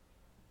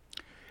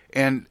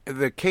 And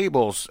the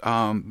cables,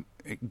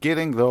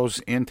 getting those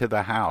into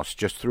the house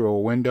just through a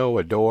window,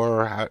 a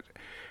door,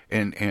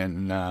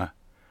 and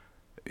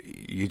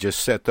you just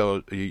set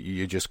those,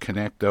 you just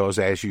connect those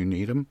as you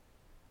need them?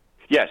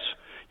 Yes.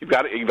 You've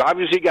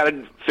obviously got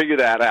to figure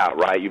that out,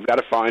 right? You've got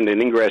to find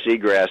an ingress,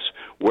 egress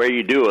where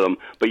you do them,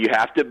 but you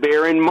have to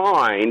bear in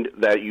mind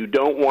that you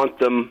don't want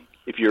them,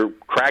 if you're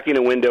cracking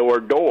a window or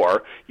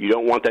door, you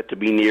don't want that to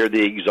be near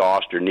the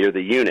exhaust or near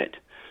the unit.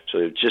 So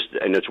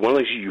it's one of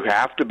those you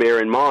have to bear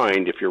in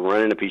mind if you're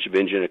running a piece of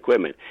engine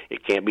equipment.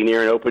 It can't be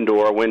near an open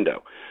door or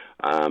window.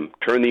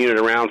 Turn the unit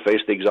around, face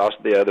the exhaust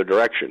the other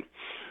direction.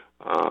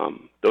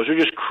 Those are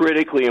just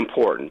critically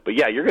important. But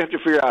yeah, you're going to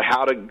have to figure out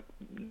how to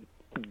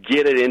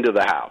get it into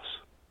the house.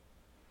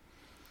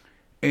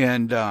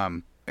 And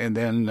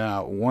then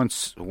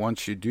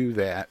once you do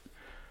that,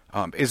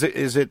 is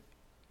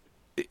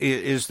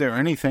there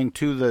anything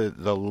to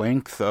the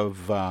length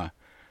of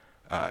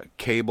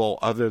cable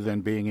other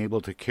than being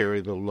able to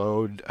carry the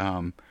load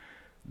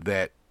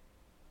that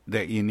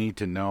you need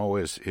to know?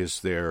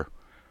 Is there,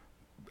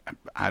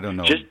 I don't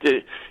know.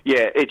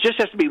 It just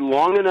has to be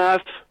long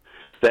enough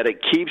that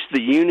it keeps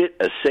the unit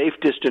a safe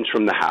distance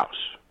from the house.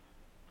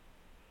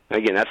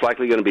 Again, that's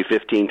likely going to be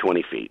 15,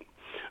 20 feet.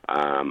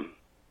 So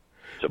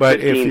but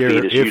 15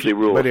 feet is usually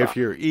rule of thumb. If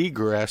your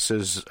egress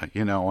is,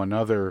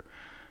 another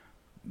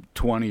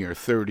 20 or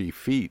 30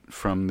 feet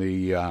from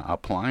the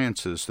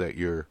appliances that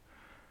you're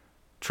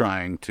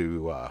trying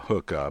to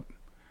hook up,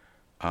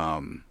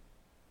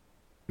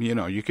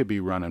 you could be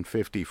running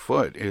 50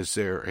 foot. Is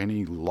there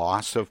any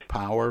loss of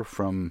power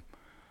from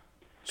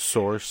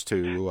source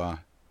to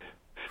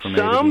from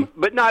some,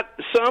 but not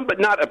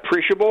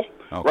appreciable,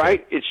 okay.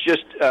 right? It's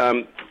just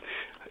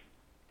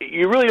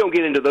you really don't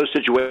get into those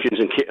situations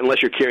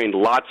unless you're carrying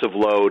lots of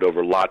load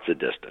over lots of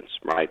distance,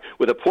 right?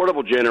 With a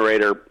portable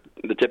generator,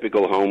 the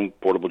typical home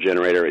portable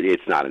generator,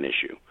 it's not an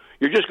issue.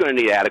 You're just going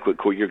to need adequate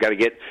cord. You've got to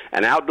get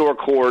an outdoor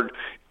cord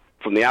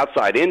from the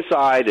outside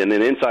inside, and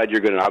then inside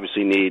you're going to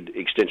obviously need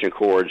extension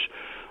cords,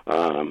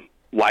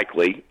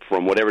 likely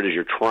from whatever it is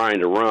you're trying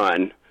to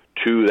run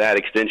to that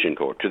extension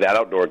cord, to that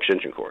outdoor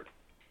extension cord.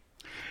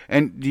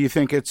 And do you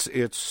think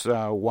it's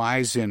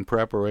wise in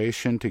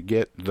preparation to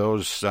get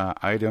those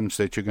items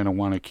that you're going to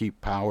want to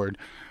keep powered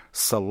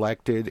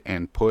selected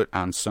and put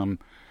on some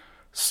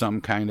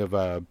kind of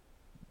a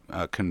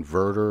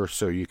converter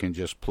so you can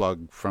just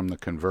plug from the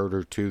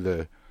converter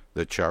to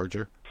the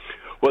charger?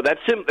 Well,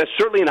 that's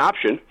certainly an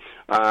option.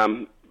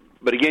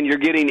 But again, you're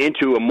getting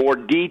into a more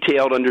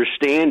detailed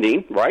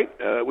understanding, right,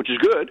 which is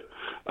good,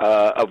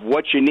 of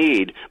what you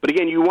need. But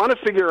again, you want to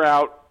figure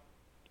out,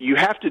 you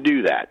have to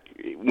do that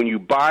when you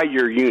buy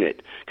your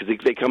unit, because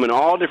they come in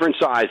all different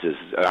sizes.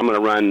 I'm going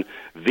to run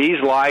these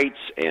lights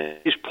and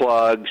these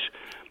plugs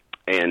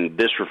and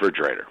this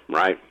refrigerator,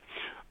 right?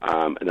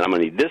 And then I'm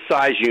going to need this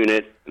size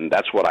unit, and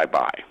that's what I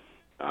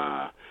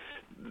buy.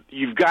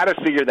 You've got to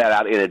figure that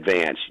out in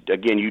advance.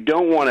 Again, you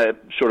don't want to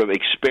sort of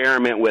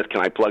experiment with,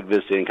 can I plug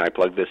this in, can I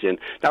plug this in?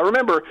 Now,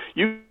 remember,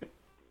 you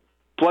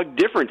plug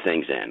different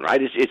things in,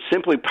 right? It's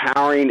simply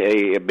powering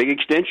a big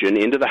extension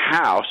into the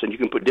house, and you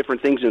can put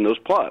different things in those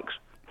plugs.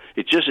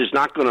 It just is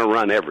not going to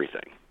run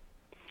everything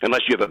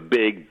unless you have a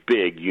big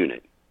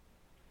unit.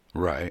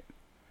 Right.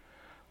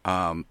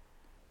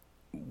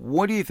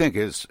 What do you think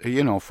is,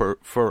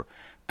 for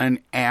an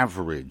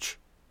average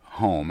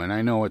home, and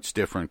I know it's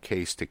different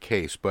case to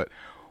case, but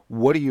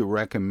what do you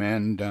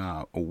recommend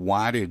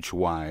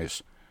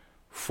wattage-wise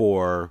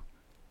for,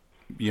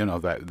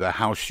 the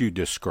house you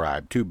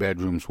described, 2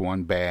 bedrooms,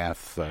 1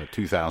 bath,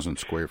 2,000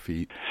 square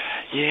feet?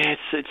 Yeah,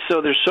 it's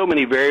so there's so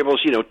many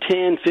variables,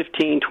 10,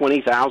 15,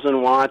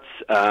 20,000 watts.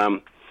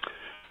 A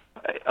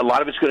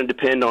lot of it's going to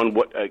depend on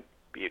what,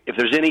 if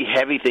there's any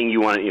heavy thing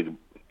you want to,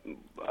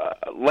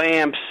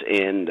 lamps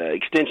and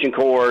extension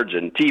cords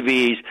and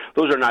TVs,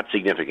 those are not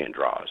significant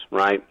draws,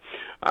 right?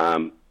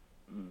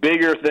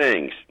 Bigger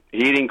things,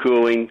 heating,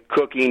 cooling,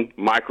 cooking,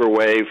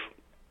 microwave,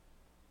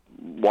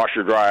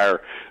 washer,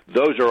 dryer,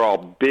 those are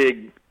all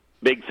big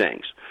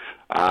things.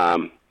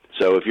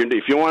 So if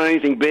you want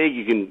anything big,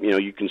 you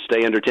can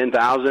stay under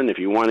 10,000. If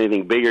you want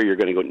anything bigger, you're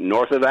going to go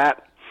north of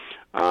that,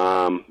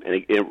 and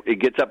it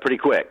gets up pretty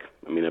quick.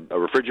 I mean, a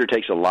refrigerator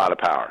takes a lot of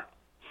power.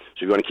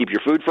 So you're going to keep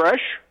your food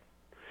fresh,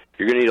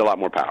 you're going to need a lot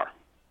more power.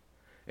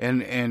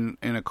 And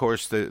of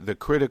course, the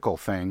critical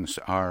things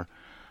are,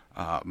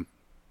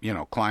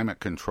 climate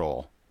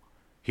control,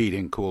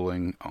 heating,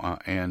 cooling,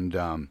 and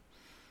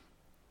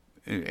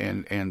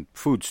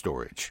food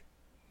storage,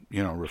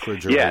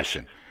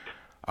 refrigeration.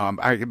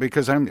 Yes.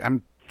 Because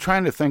I'm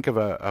trying to think of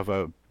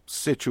a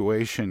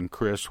situation,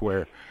 Kris,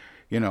 where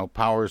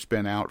power's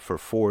been out for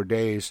 4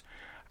 days.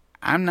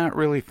 I'm not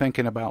really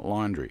thinking about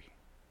laundry.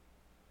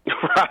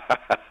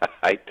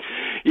 Right.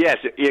 Yes,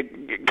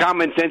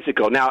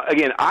 commonsensical. Now,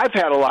 again, I've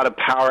had a lot of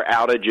power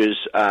outages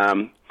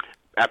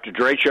after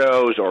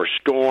derechos or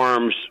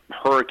storms,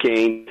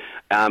 hurricane,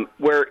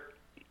 where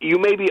you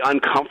may be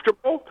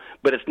uncomfortable,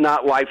 but it's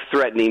not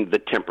life-threatening, the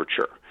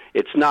temperature.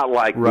 It's not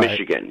like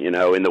Michigan,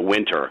 in the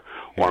winter,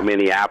 or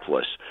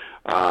Minneapolis,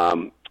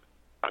 the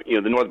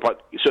northern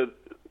part. So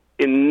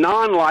in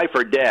non-life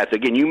or death,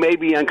 again, you may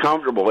be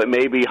uncomfortable. It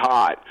may be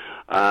hot.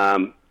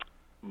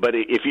 But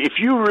if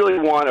you really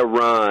want to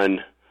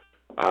run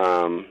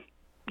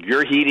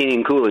your heating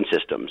and cooling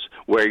systems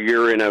where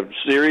you're in a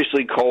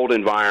seriously cold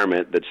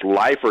environment that's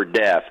life or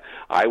death,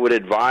 I would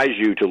advise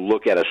you to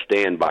look at a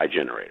standby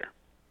generator.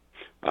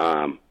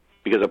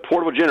 Because a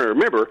portable generator,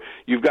 remember,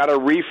 you've got to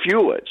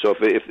refuel it. So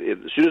if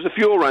as soon as the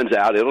fuel runs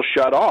out, it'll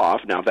shut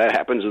off. Now, if that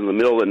happens in the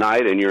middle of the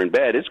night and you're in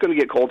bed, it's going to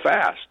get cold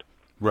fast.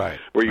 Right.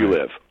 Where you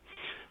live.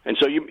 And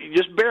so you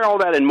just bear all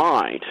that in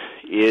mind,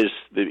 is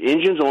the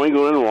engine's only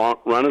going to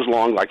run as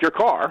long, like your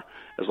car,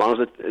 as long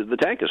as the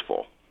tank is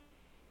full.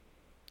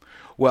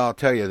 Well, I'll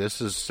tell you, this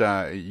is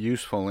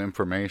useful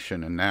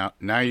information, and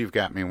now you've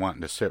got me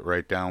wanting to sit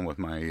right down with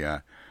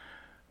my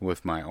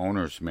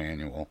owner's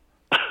manual.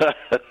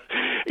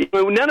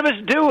 None of us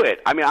do it.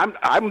 I mean,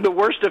 I'm the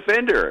worst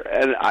offender,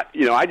 and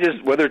I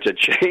just, whether it's a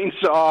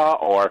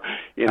chainsaw or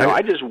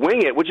I just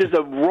wing it, which is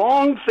the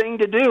wrong thing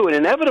to do, and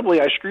inevitably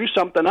I screw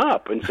something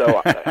up. And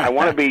so I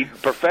want to be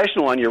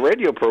professional on your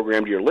radio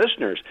program to your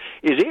listeners.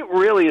 It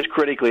really is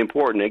critically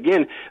important.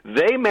 Again,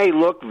 they may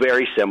look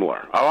very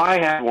similar. Oh, I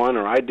had one,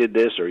 or I did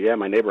this, or yeah,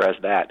 my neighbor has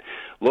that.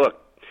 Look,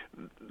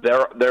 there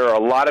are a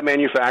lot of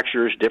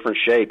manufacturers, different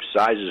shapes,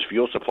 sizes,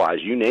 fuel supplies,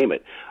 you name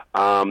it.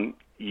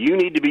 You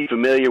need to be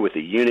familiar with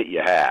the unit you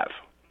have.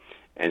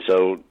 And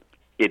so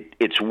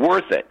it's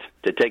worth it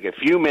to take a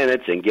few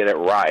minutes and get it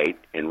right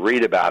and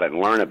read about it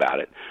and learn about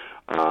it.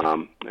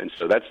 And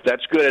so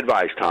that's good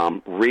advice,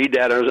 Tom. Read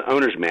that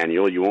owner's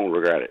manual. You won't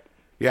regret it.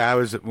 Yeah,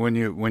 when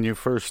you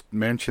first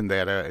mentioned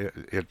that,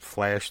 it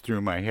flashed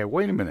through my head.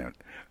 Wait a minute.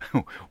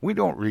 We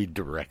don't read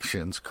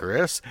directions,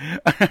 Kris.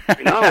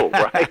 No,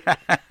 right?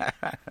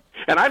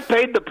 And I've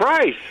paid the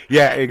price.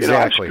 Yeah,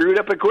 exactly. I've screwed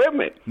up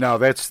equipment. No,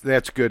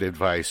 that's good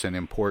advice, and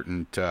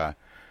important,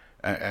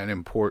 an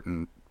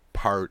important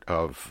part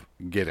of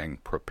getting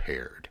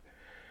prepared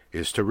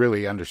is to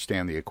really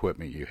understand the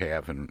equipment you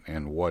have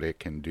and what it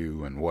can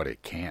do and what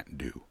it can't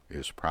do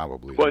is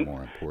probably the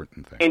more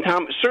important thing. And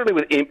Tom, certainly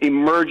with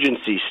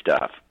emergency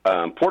stuff,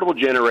 portable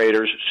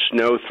generators,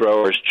 snow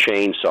throwers,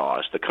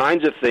 chainsaws, the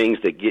kinds of things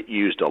that get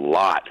used a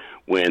lot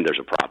when there's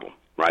a problem,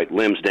 right?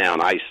 Limbs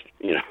down, ice,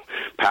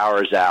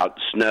 power's out,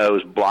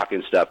 snow's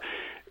blocking stuff.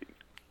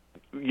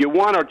 You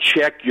want to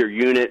check your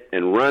unit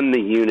and run the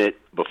unit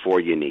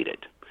before you need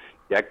it.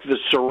 Check the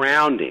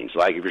surroundings,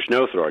 like if you're a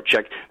snow thrower,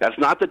 check. That's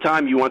not the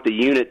time you want the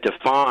unit to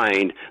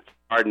find the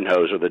garden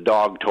hose or the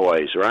dog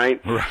toys, right?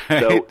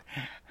 So,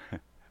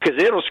 because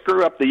it'll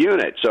screw up the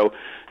unit. So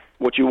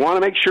what you want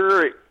to make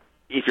sure,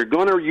 if you're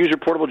going to use your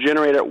portable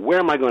generator, where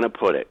am I going to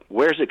put it?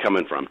 Where's it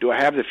coming from? Do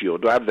I have the fuel?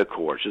 Do I have the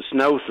cords? The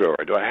snow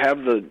thrower? Do I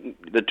have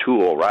the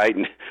tool, right,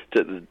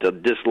 to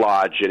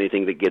dislodge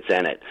anything that gets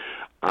in it?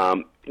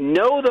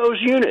 Know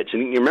those units,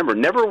 and remember,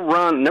 never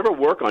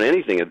work on any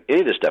of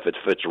this stuff if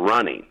it's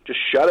running. Just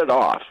shut it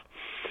off.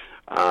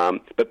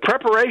 But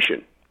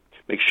preparation.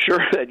 Make sure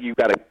that you've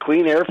got a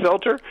clean air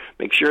filter.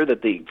 Make sure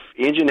that the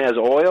engine has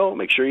oil.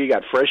 Make sure you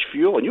got fresh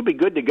fuel, and you'll be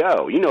good to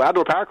go.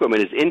 Outdoor power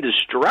equipment is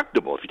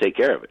indestructible if you take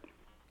care of it.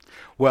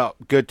 Well,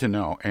 good to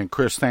know. And,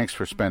 Kris, thanks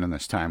for spending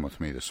this time with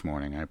me this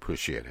morning. I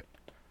appreciate it.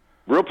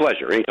 Real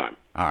pleasure. Anytime.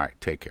 All right.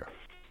 Take care.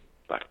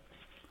 Bye.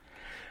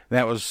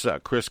 That was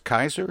Kris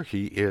Kiser.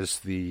 He is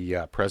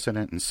the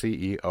president and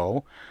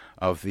CEO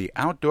of the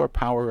Outdoor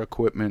Power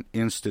Equipment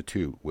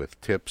Institute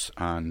with tips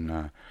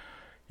on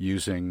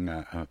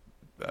using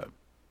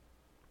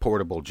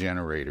portable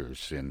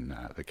generators in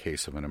the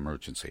case of an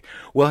emergency.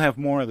 We'll have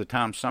more of the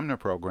Tom Sumner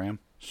program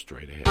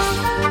straight ahead.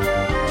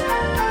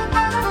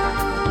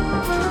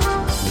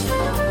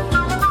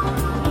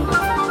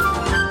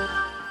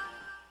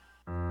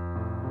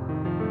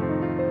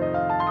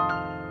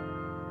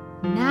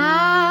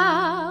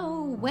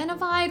 Now, when a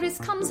virus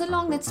comes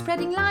along that's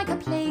spreading like a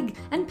plague,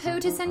 and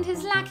POTUS and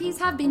his lackeys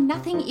have been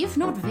nothing if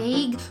not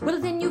vague, well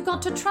then you've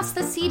got to trust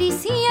the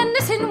CDC and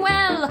listen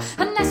well,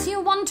 unless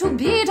you want to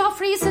bid our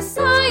free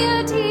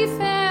society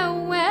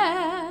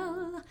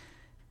farewell.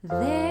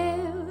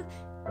 There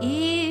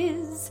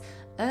is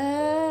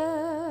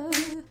a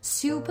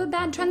super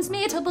bad,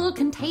 transmittable,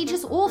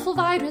 contagious, awful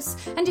virus,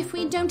 and if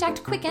we don't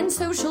act quick and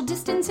social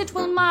distance, it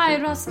will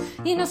mire us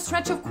in a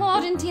stretch of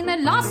quarantine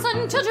that lasts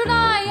until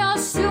July. A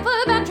super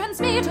bad,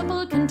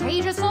 transmittable,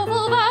 contagious,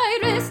 awful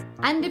virus.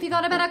 And if you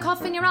got a better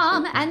cough in your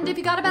arm, and if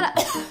you got a better...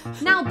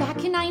 Now,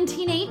 back in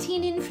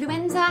 1918,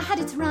 influenza had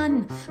its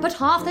run, but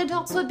half the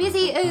docs were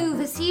busy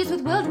overseas with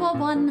World War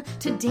I.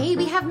 Today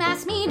we have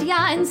mass media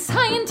and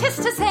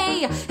scientists to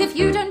say, if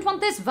you don't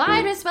want this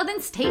virus, well then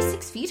stay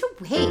 6 feet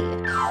away.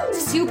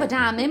 Super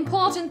damn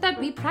important that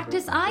we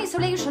practice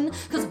isolation,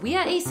 because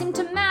we're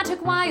asymptomatic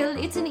while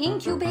it's in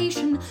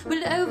incubation.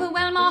 Will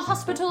overwhelm our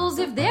hospitals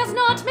if there's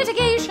not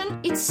mitigation.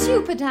 It's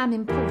super damn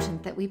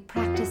important that we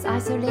practice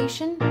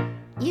isolation.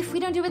 If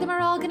we don't do it, then we're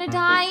all gonna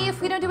die. If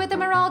we don't do it,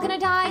 then we're all gonna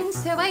die. And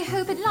so I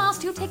hope at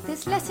last you'll take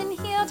this lesson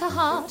here to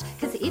heart,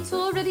 cause it's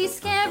already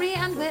scary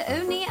and we're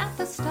only at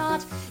the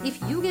start. If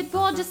you get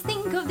bored, just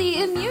think of the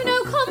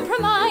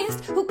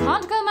immunocompromised, who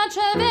can't go much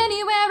of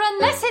anywhere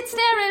unless it's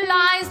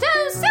sterilized.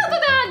 Oh, super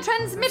bad,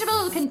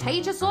 transmittable,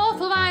 contagious,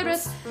 awful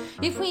virus.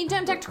 If we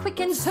don't act quick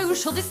and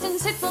social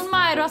distance, it will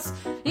mire us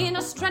in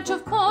a stretch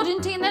of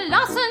quarantine that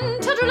lasts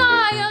until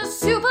July. A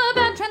super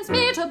bad,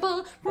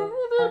 transmittable,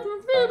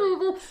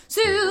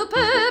 super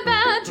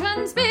bad,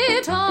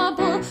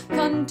 transmittable,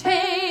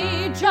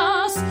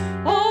 contagious,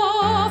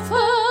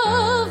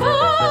 awful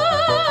virus.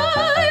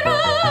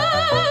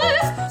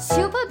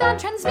 Super bad,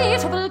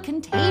 transmittable,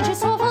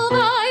 contagious, awful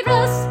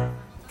virus.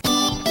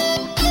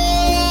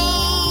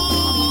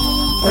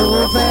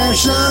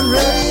 Old-fashioned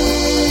radio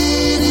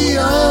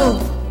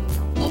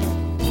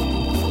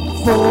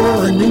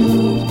for a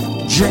new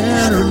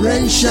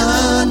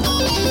generation.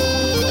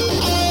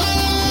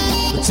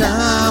 The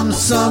Tom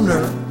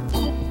Sumner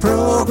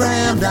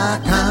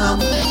Program.com.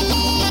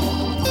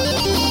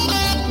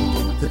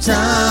 The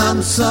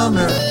Tom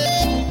Sumner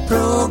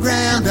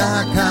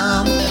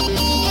Program.com.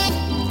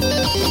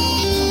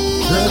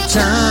 The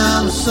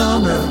Tom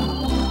Sumner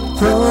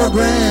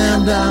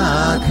Program.com.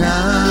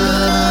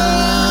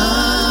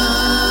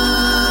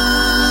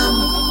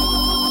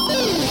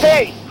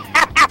 Hey,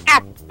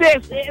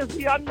 this is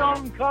the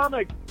Unknown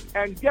Comic,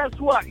 and guess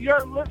what?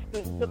 You're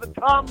listening to the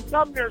Tom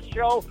Sumner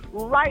Show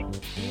right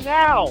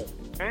now.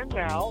 And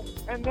now,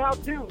 and now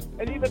too,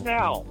 and even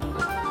now.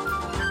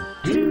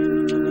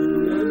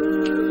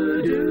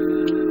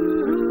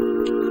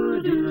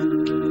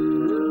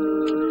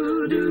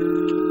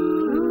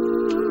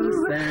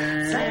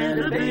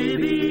 Santa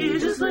baby,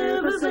 just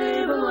live a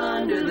sable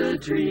under the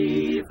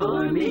tree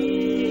for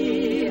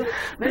me.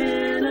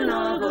 Been an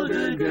awful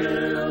good good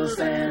girl,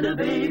 Santa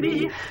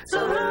baby.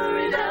 So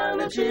hurry down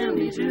the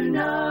chimney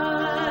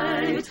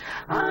tonight.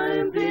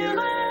 I'm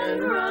feeling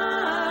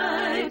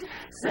right.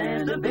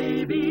 Santa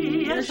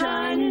baby, a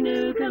shiny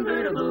new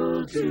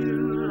convertible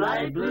to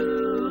light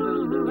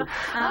blue.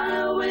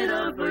 I'll wait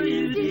up for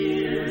you,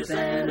 dear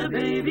Santa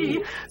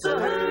baby. So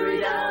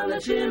hurry down the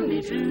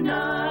chimney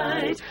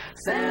tonight.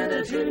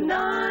 Santa,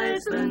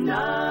 tonight's the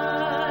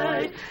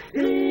night.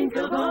 Think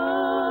of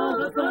all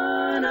the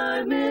fun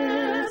I've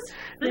missed.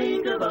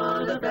 Think of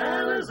all the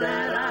fellas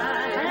that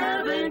I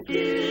haven't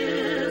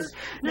kissed.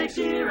 Next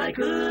year I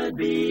could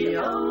be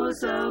oh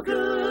so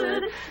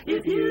good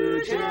if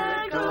you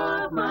check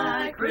off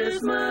my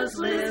Christmas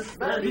list.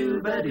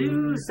 Ba-doo,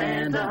 ba-doo,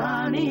 Santa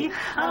honey,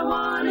 I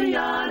want a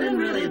yacht, and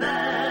really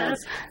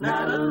that's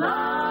not a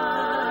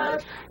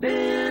lot.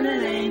 Been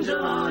an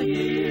angel all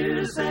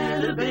year,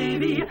 Santa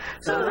baby,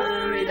 so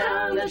hurry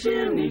down the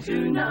chimney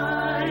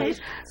tonight.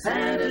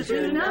 Santa,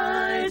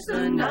 tonight's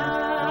the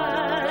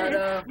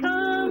night.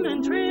 Come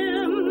and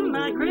trim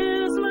my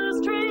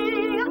Christmas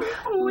tree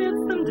with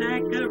some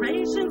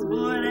decorations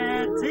bought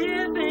at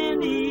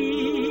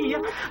Tiffany.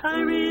 I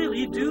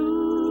really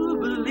do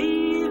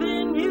believe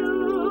in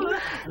you.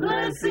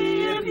 Let's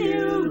see if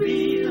you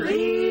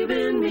believe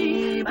in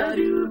me.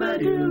 Ba-doo,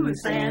 ba-doo,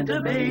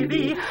 Santa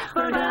baby.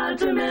 Forgot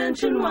to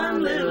mention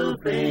one little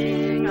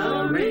thing,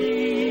 a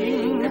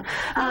ring.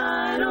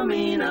 I don't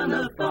mean on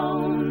the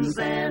phone,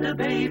 Santa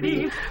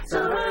baby.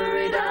 So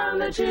hurry down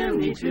the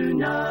chimney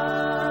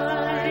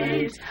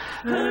tonight.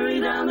 Hurry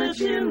down the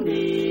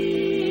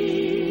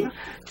chimney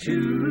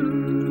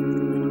tonight.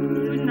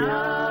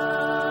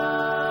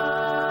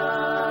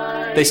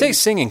 They say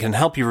singing can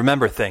help you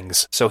remember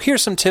things, so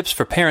here's some tips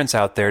for parents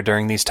out there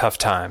during these tough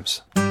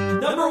times.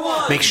 Number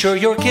 1. Make sure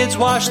your kids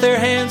wash their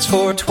hands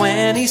for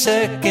 20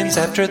 seconds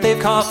after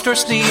they've coughed or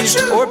sneezed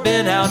or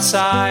been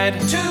outside.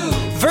 2.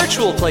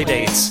 Virtual play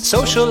dates,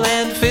 social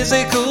and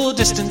physical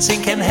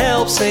distancing can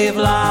help save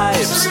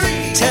lives.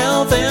 3.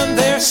 Tell them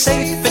they're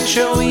safe and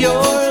show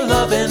your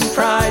love and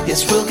pride.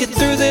 Yes, we'll get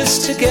through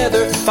this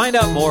together. Find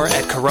out more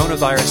at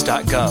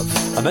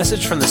coronavirus.gov. A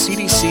message from the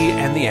CDC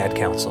and the Ad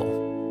Council.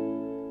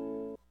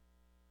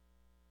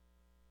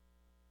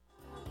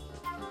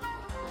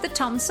 The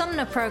Tom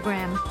Sumner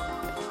Program.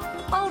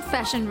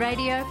 Old-fashioned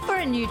radio for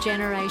a new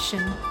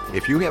generation.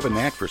 If you have a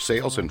knack for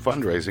sales and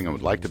fundraising and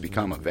would like to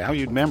become a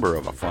valued member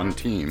of a fun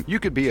team, you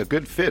could be a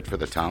good fit for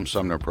the Tom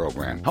Sumner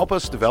Program. Help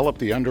us develop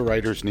the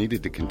underwriters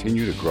needed to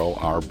continue to grow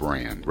our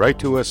brand. Write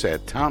to us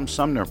at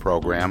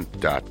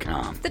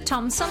TomSumnerProgram.com. The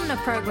Tom Sumner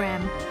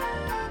Program.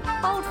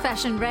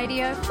 Old-fashioned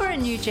radio for a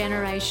new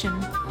generation.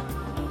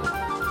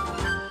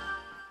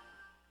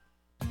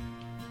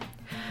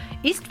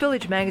 East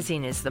Village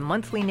Magazine is the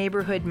monthly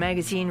neighborhood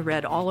magazine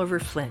read all over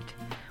Flint.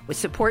 With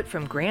support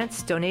from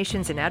grants,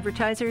 donations, and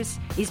advertisers,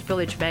 East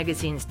Village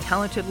Magazine's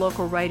talented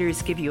local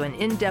writers give you an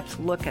in-depth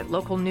look at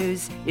local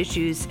news,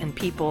 issues, and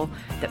people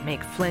that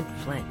make Flint,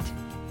 Flint.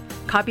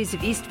 Copies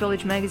of East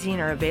Village Magazine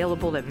are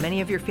available at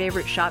many of your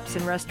favorite shops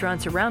and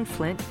restaurants around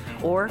Flint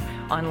or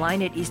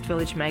online at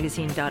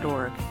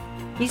eastvillagemagazine.org.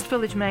 East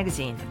Village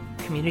Magazine,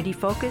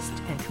 community-focused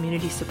and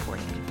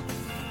community-supported.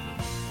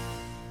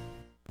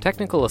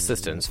 Technical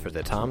assistance for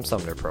the Tom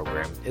Sumner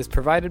Program is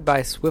provided by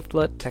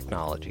Swiftlet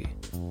Technology,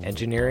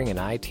 engineering and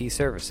IT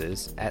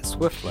services at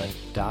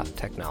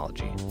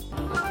swiftlet.technology.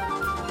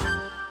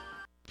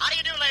 How do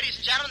you do, ladies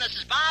and gentlemen? This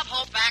is Bob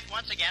Hope back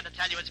once again to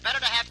tell you it's better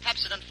to have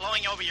Pepsodent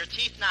flowing over your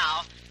teeth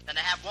now than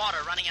to have water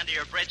running under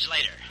your bridge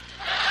later.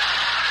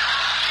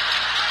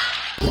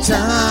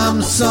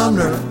 Tom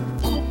Sumner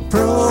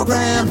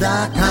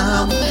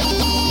Program.com.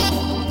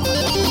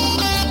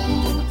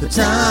 The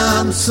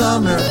Tom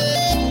Sumner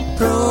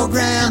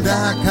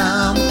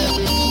Program.com.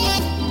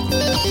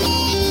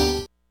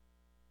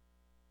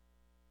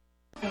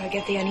 I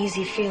get the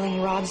uneasy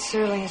feeling Rod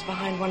Serling is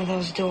behind one of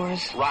those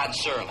doors. Rod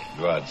Serling.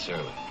 Rod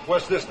Serling.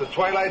 What's this, the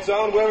Twilight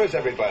Zone? Where is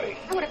everybody?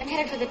 I would have been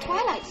headed for the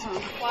Twilight Zone.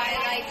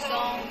 Twilight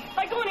Zone. If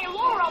I go any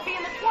lower, I'll be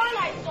in the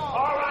Twilight Zone.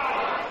 All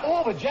right.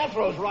 Oh, but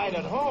Jethro's right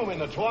at home in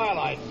the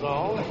Twilight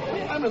Zone.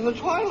 I'm in the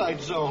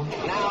Twilight Zone.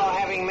 Now,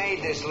 having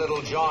made this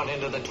little jaunt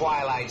into the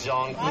Twilight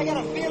Zone, I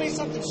got a feeling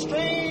something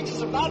strange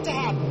is about to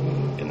happen.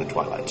 In the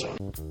Twilight Zone.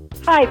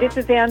 Hi, this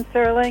is Ann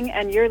Serling,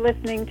 and you're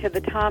listening to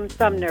the Tom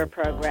Sumner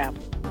Program.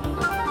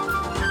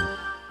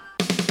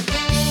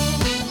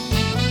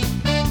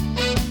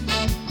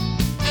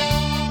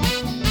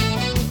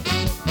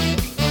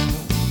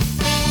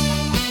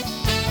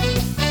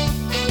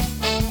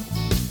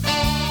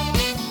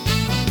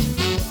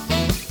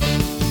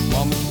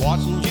 Mama's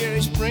watching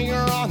Jerry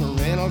Springer on her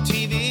rental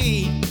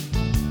TV.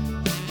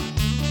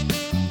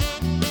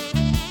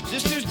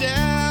 Sister's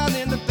down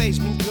in the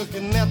basement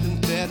cooking nothing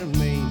better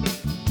me.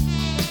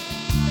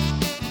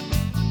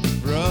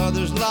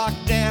 Brother's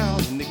locked down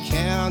in the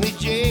county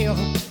jail.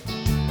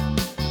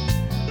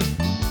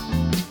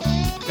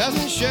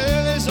 Cousin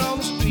Shirley's on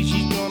the street,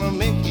 she's gonna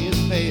make his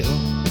bail.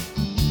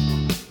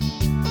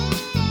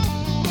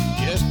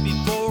 Just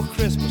before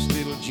Christmas,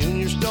 little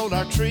Junior stole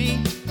our tree.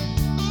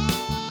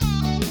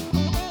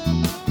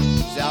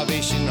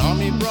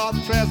 He brought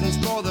presents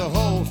for the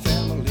whole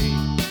family.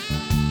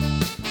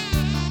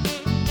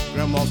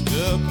 Grandma's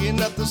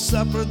cooking up the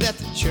supper that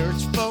the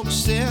church folks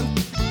sent.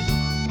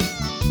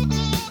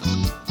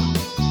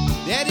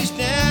 Daddy's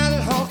down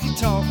at honky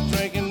tonk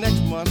drinking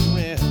next month's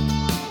rent.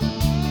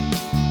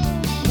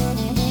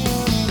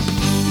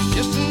 It's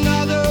just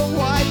another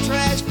white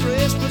trash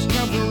Christmas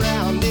comes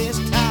around this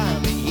time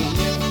of year.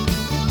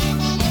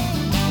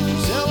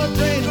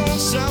 Celebrate on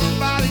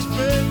somebody's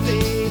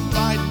birthday,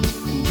 fighting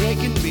and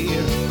drinking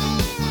beer.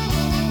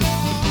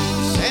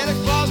 Santa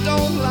Claus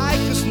don't like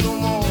us no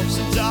more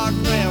since our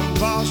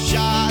grandpa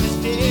shot his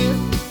deer.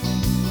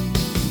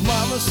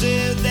 Mama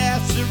said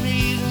that's the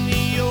reason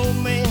the old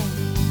man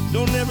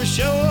don't ever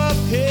show up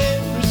here.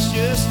 It's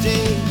just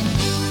a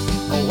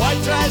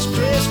white trash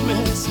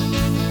Christmas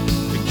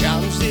that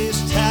comes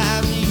this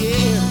time of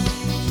year.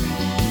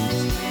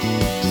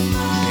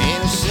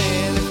 And if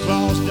Santa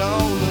Claus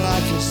don't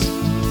like us,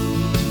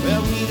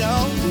 well, we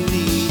don't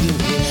need him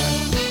here.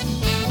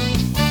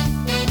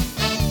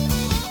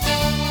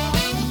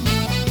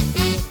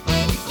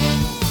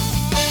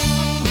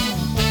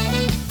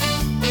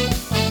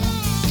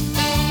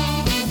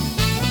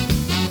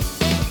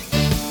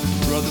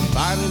 Brother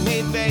finally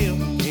made bail,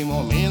 came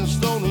on in a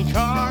stolen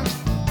car.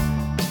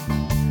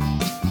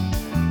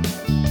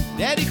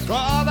 Daddy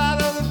crawled out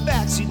of the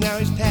backseat, now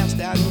he's passed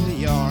out in the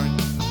yard.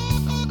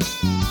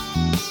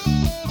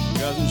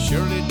 Cousin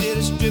Shirley did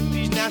a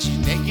striptease, now she's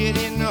naked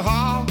in the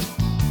hall.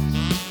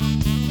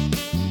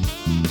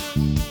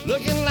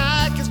 Looking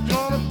like it's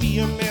gonna be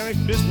a Merry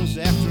Christmas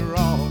after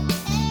all.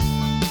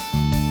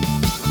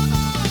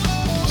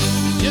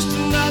 Just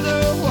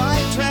another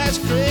white trash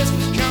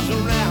Christmas comes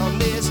around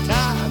this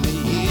time of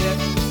year.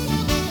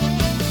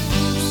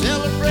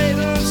 Celebrate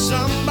on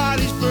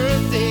somebody's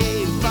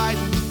birthday,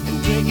 fighting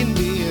and drinking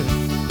beer.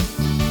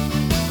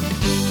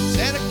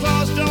 Santa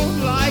Claus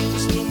don't like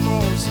us no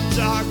more since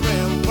our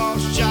grandpa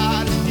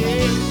shot his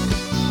deer.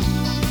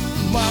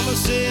 Mama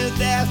said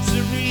that's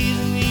the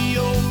reason the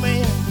old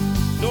man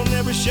don't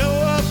ever show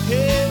up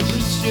here.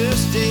 It's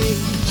just a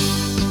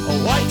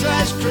white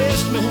trash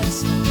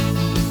Christmas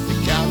that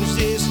comes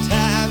this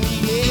time of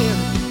year.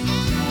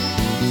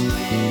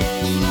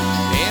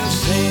 And if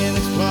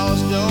Santa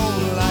Claus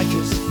don't like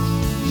us,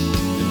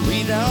 then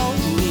we don't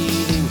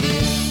need him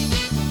here.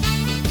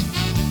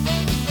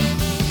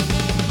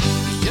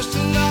 It's just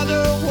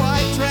another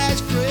white trash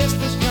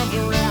Christmas comes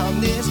around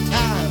this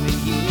time of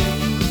year.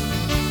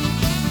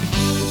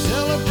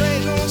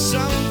 Celebrate on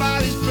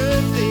somebody's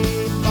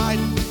birthday,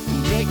 fighting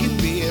and drinking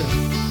beer.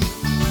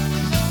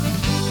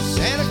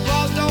 Santa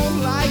Claus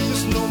don't like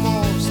us no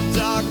more since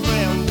our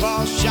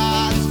grandpa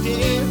shot his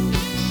deer.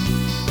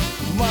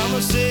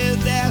 Mama said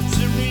that's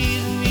the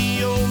reason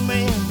the old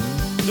man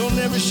don't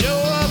ever show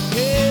up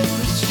here.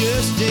 It's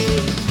just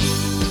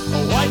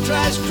a white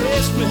trash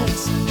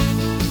Christmas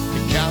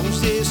that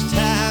comes this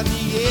time of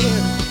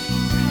year.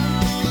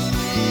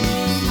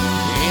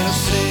 And if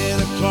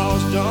Santa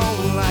Claus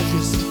don't like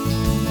us,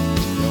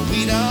 no,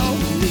 we don't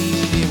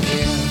need him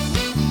here.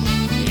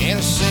 And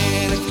if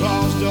Santa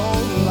Claus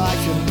don't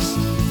like us,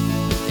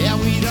 yeah,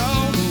 we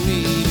don't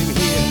need him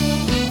here.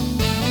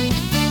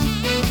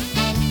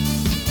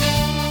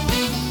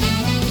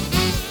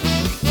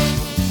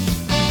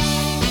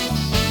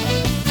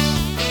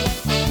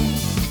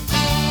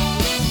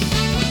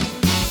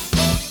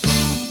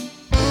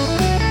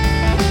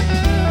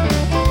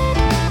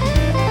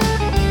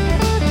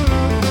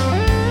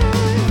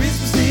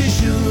 Christmas is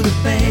sure to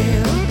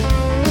fail.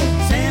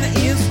 Santa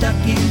is stuck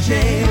in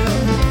jail.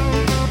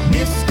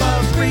 Mrs.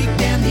 Claus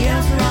freaked and the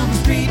elves are on the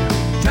street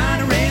trying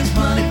to raise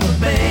money for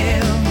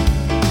bail.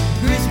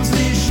 Christmas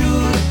is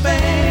sure to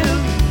fail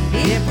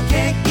if we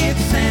can't get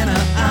Santa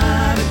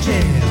out of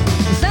jail.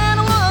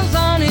 Santa was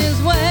on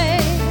his way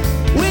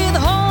with a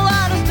whole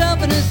lot of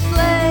stuff in his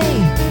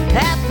sleigh.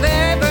 At the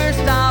very first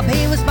stop,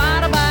 he was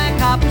spotted by a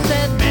cop who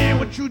said, "Man,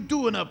 what you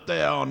doing up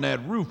there on that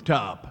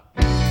rooftop?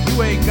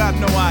 You ain't got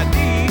no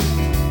ID.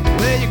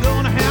 Well, you're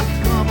gonna have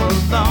to come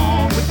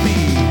along with me."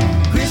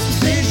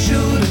 Christmas is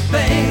sure to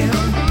fail.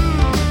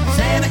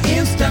 Santa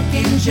is stuck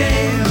in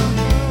jail.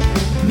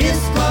 Miss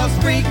Claus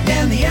freaked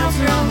and the elves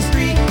are on the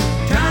street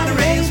trying to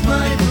raise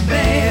money for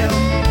bail.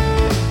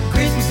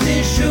 Christmas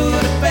is sure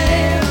to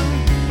fail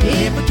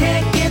if we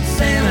can't get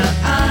Santa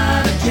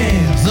out of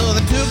jail. So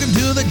they took him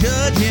to the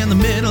judge in the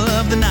middle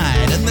of the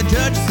night, and the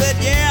judge said,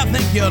 "Yeah, I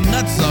think you're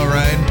nuts, all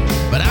right,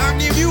 but I'll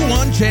give you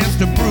one chance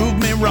to prove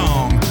me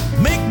wrong.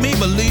 Make me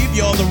believe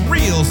you're the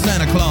real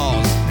Santa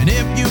Claus, and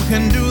if you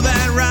can do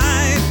that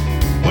right,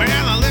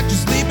 well, I'll let you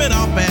sleep it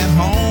off at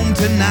home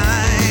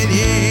tonight."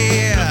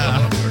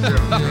 Yeah.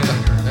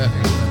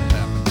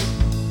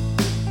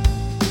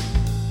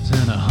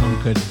 Santa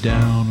hunkered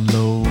down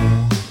low,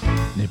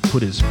 and he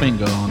put his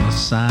finger on the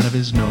side of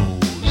his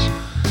nose,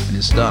 and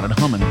he started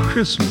humming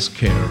Christmas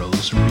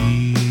carols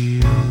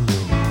real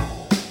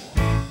low.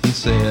 He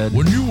said,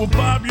 "When you were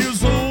 5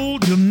 years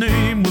old, your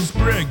name was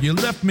Greg. You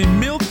left me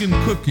milk and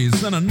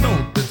cookies and a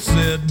note that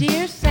said,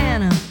 "Dear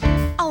Santa,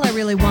 all I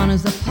really want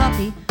is a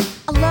puppy.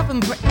 I'll love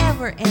him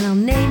forever and I'll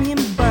name him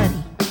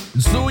Buddy."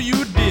 And so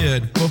you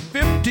did for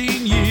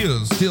 15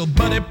 years, till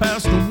Buddy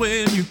passed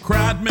away and you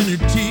cried many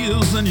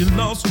tears and you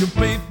lost your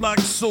faith like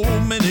so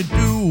many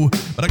do.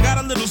 But I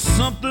got a little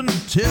something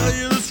to tell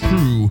you that's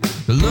true.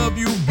 The love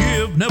you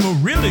give never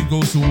really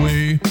goes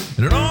away,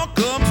 and it all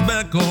comes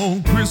back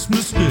on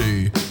Christmas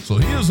Day. So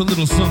here's a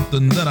little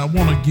something that I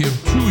want to give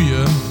to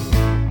you.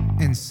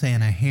 And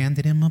Santa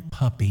handed him a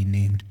puppy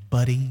named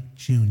Buddy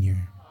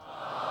Jr.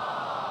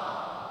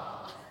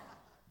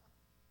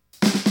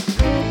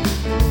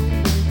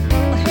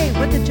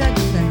 What the judge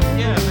said.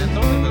 Yeah, man,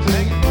 don't leave us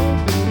hanging.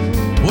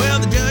 Well,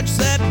 the judge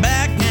sat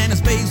back and his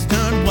face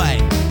turned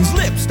white. His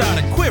lips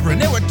started quivering.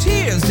 There were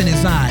tears in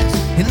his eyes.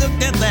 He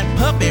looked at that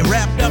puppy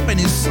wrapped up in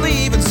his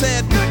sleeve and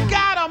said, "Good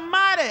God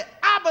Almighty,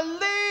 I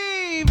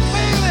believe.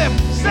 Bailiff,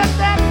 set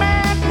that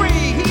man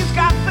free. He's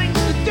got things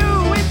to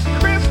do. It's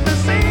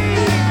Christmas Eve."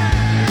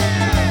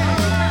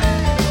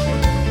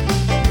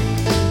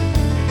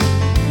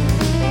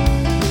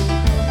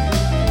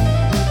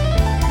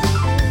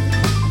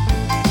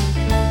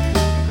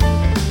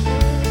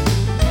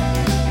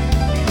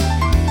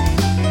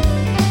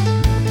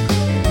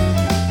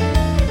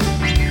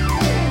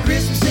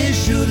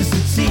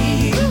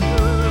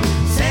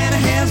 Santa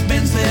has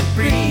been set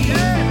free.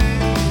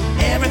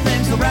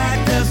 Everything's alright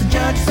 'cause the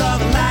judge saw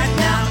the light.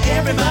 Now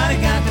everybody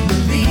got to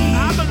believe.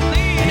 I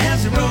believe. And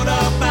as he rode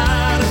off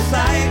out of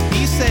sight,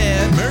 he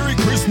said, "Merry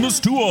Christmas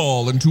to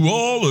all, and to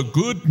all a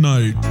good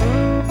night."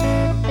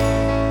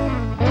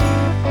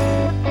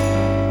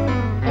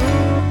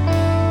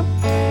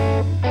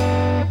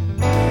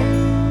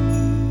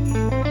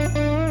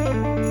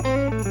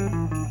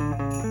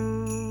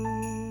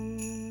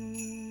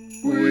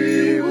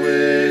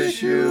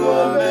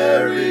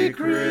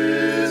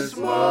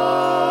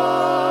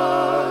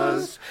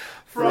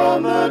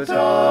 From the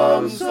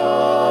Tom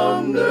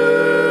Sumner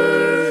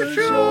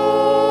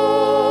Show.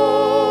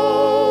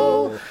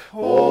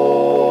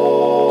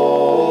 Oh,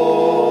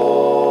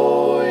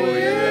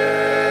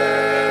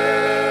 yeah.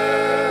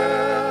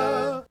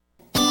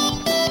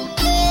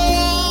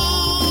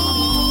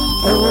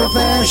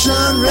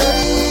 Old-fashioned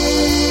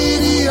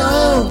radio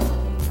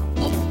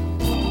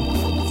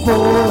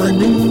for a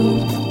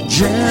new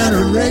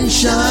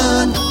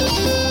generation.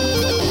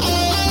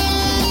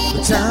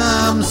 The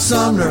Tom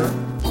Sumner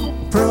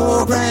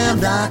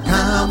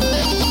Program.com.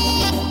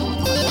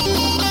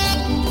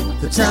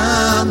 The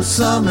Tom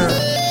Sumner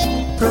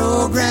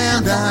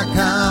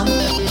Program.com.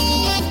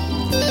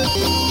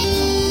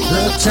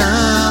 The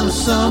Tom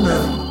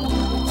Sumner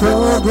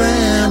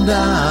Program.com.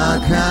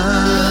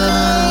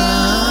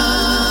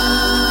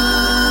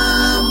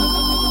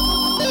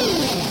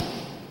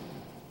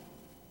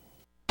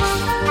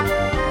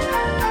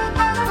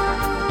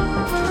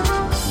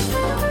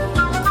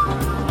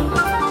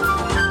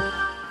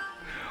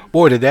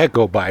 Boy, did that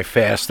go by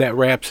fast. That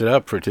wraps it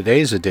up for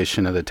today's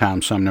edition of the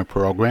Tom Sumner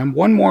Program.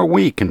 One more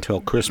week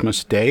until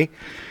Christmas Day,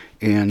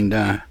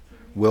 and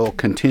we'll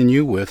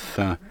continue with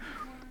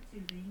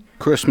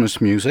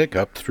Christmas music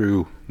up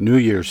through New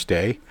Year's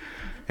Day.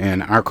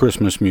 And our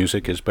Christmas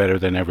music is better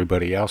than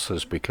everybody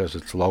else's because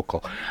it's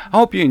local. I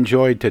hope you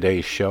enjoyed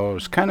today's show. It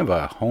was kind of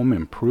a home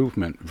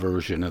improvement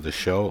version of the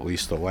show, at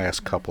least the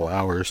last couple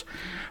hours.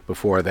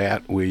 Before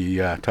that, we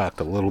talked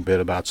a little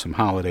bit about some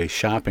holiday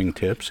shopping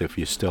tips if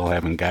you still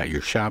haven't got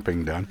your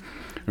shopping done.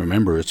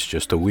 Remember, it's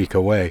just a week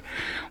away.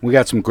 We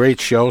got some great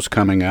shows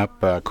coming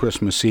up.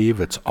 Christmas Eve,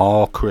 it's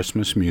all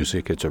Christmas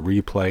music. It's a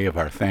replay of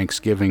our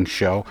Thanksgiving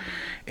show.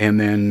 And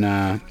then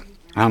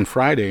on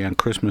Friday, on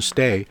Christmas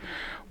Day,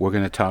 we're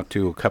going to talk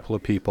to a couple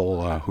of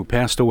people who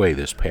passed away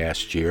this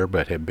past year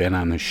but have been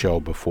on the show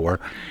before,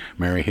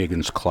 Mary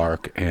Higgins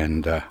Clark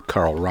and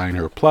Carl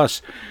Reiner,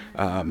 plus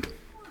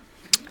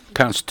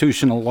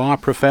constitutional law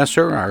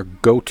professor, our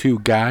go-to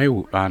guy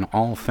on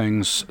all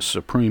things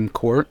Supreme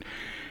Court.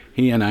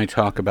 He and I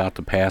talk about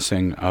the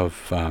passing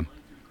of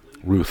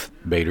Ruth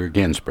Bader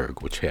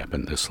Ginsburg, which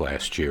happened this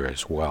last year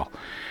as well.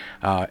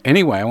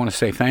 Anyway, I want to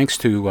say thanks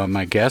to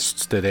my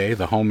guests today,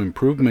 the home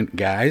improvement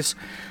guys,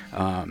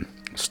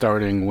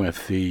 starting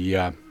with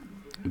the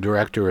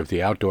director of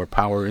the Outdoor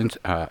Power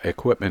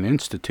Equipment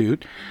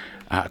Institute,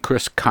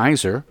 Kris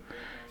Kiser,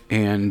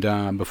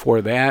 and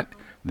before that,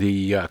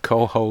 the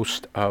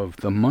co-host of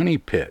The Money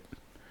Pit,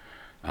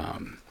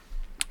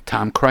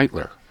 Tom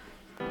Kreitler,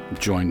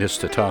 joined us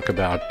to talk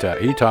about,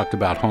 he talked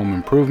about home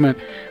improvement.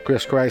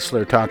 Kris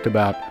Kiser talked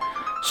about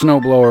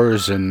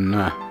snowblowers and,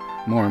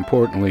 more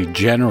importantly,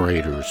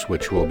 generators,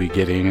 which we'll be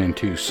getting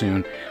into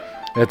soon.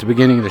 At the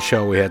beginning of the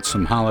show, we had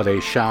some holiday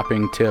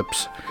shopping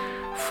tips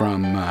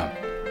from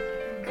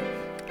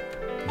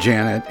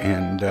Janet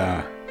and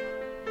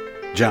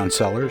John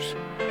Sellers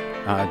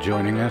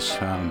joining us.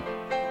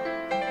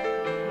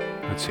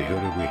 Let's see, who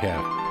did we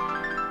have?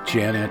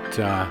 Janet,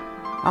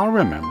 I'll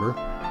remember,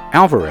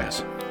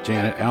 Alvarez.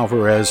 Janet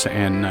Alvarez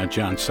and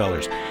John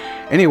Sellers.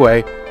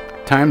 Anyway,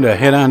 time to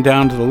head on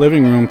down to the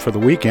living room for the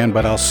weekend,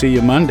 but I'll see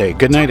you Monday.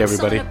 Good night,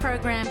 everybody. The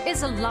program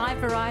is a live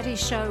variety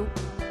show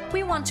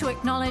We want to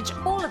acknowledge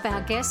all of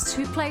our guests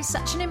who play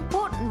such an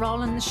important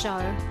role in the show,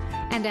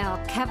 and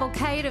our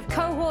cavalcade of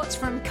cohorts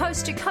from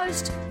coast to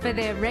coast for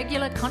their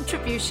regular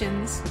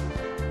contributions.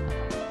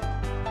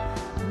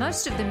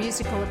 Most of the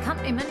musical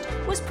accompaniment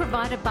was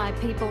provided by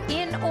people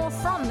in or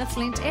from the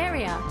Flint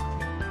area.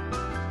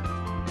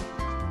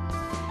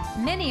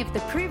 Many of the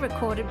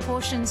pre-recorded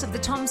portions of the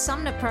Tom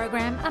Sumner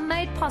program are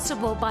made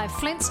possible by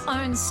Flint's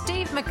own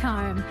Steve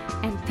McComb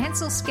and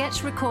Pencil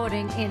Sketch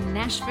Recording in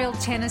Nashville,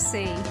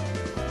 Tennessee.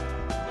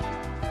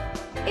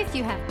 If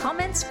you have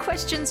comments,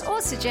 questions,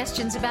 or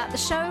suggestions about the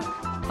show,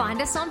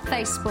 find us on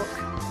Facebook.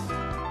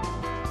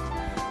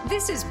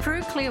 This is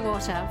Prue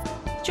Clearwater.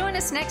 Join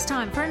us next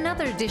time for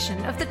another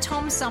edition of the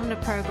Tom Sumner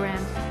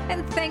program,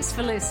 and thanks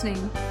for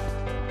listening.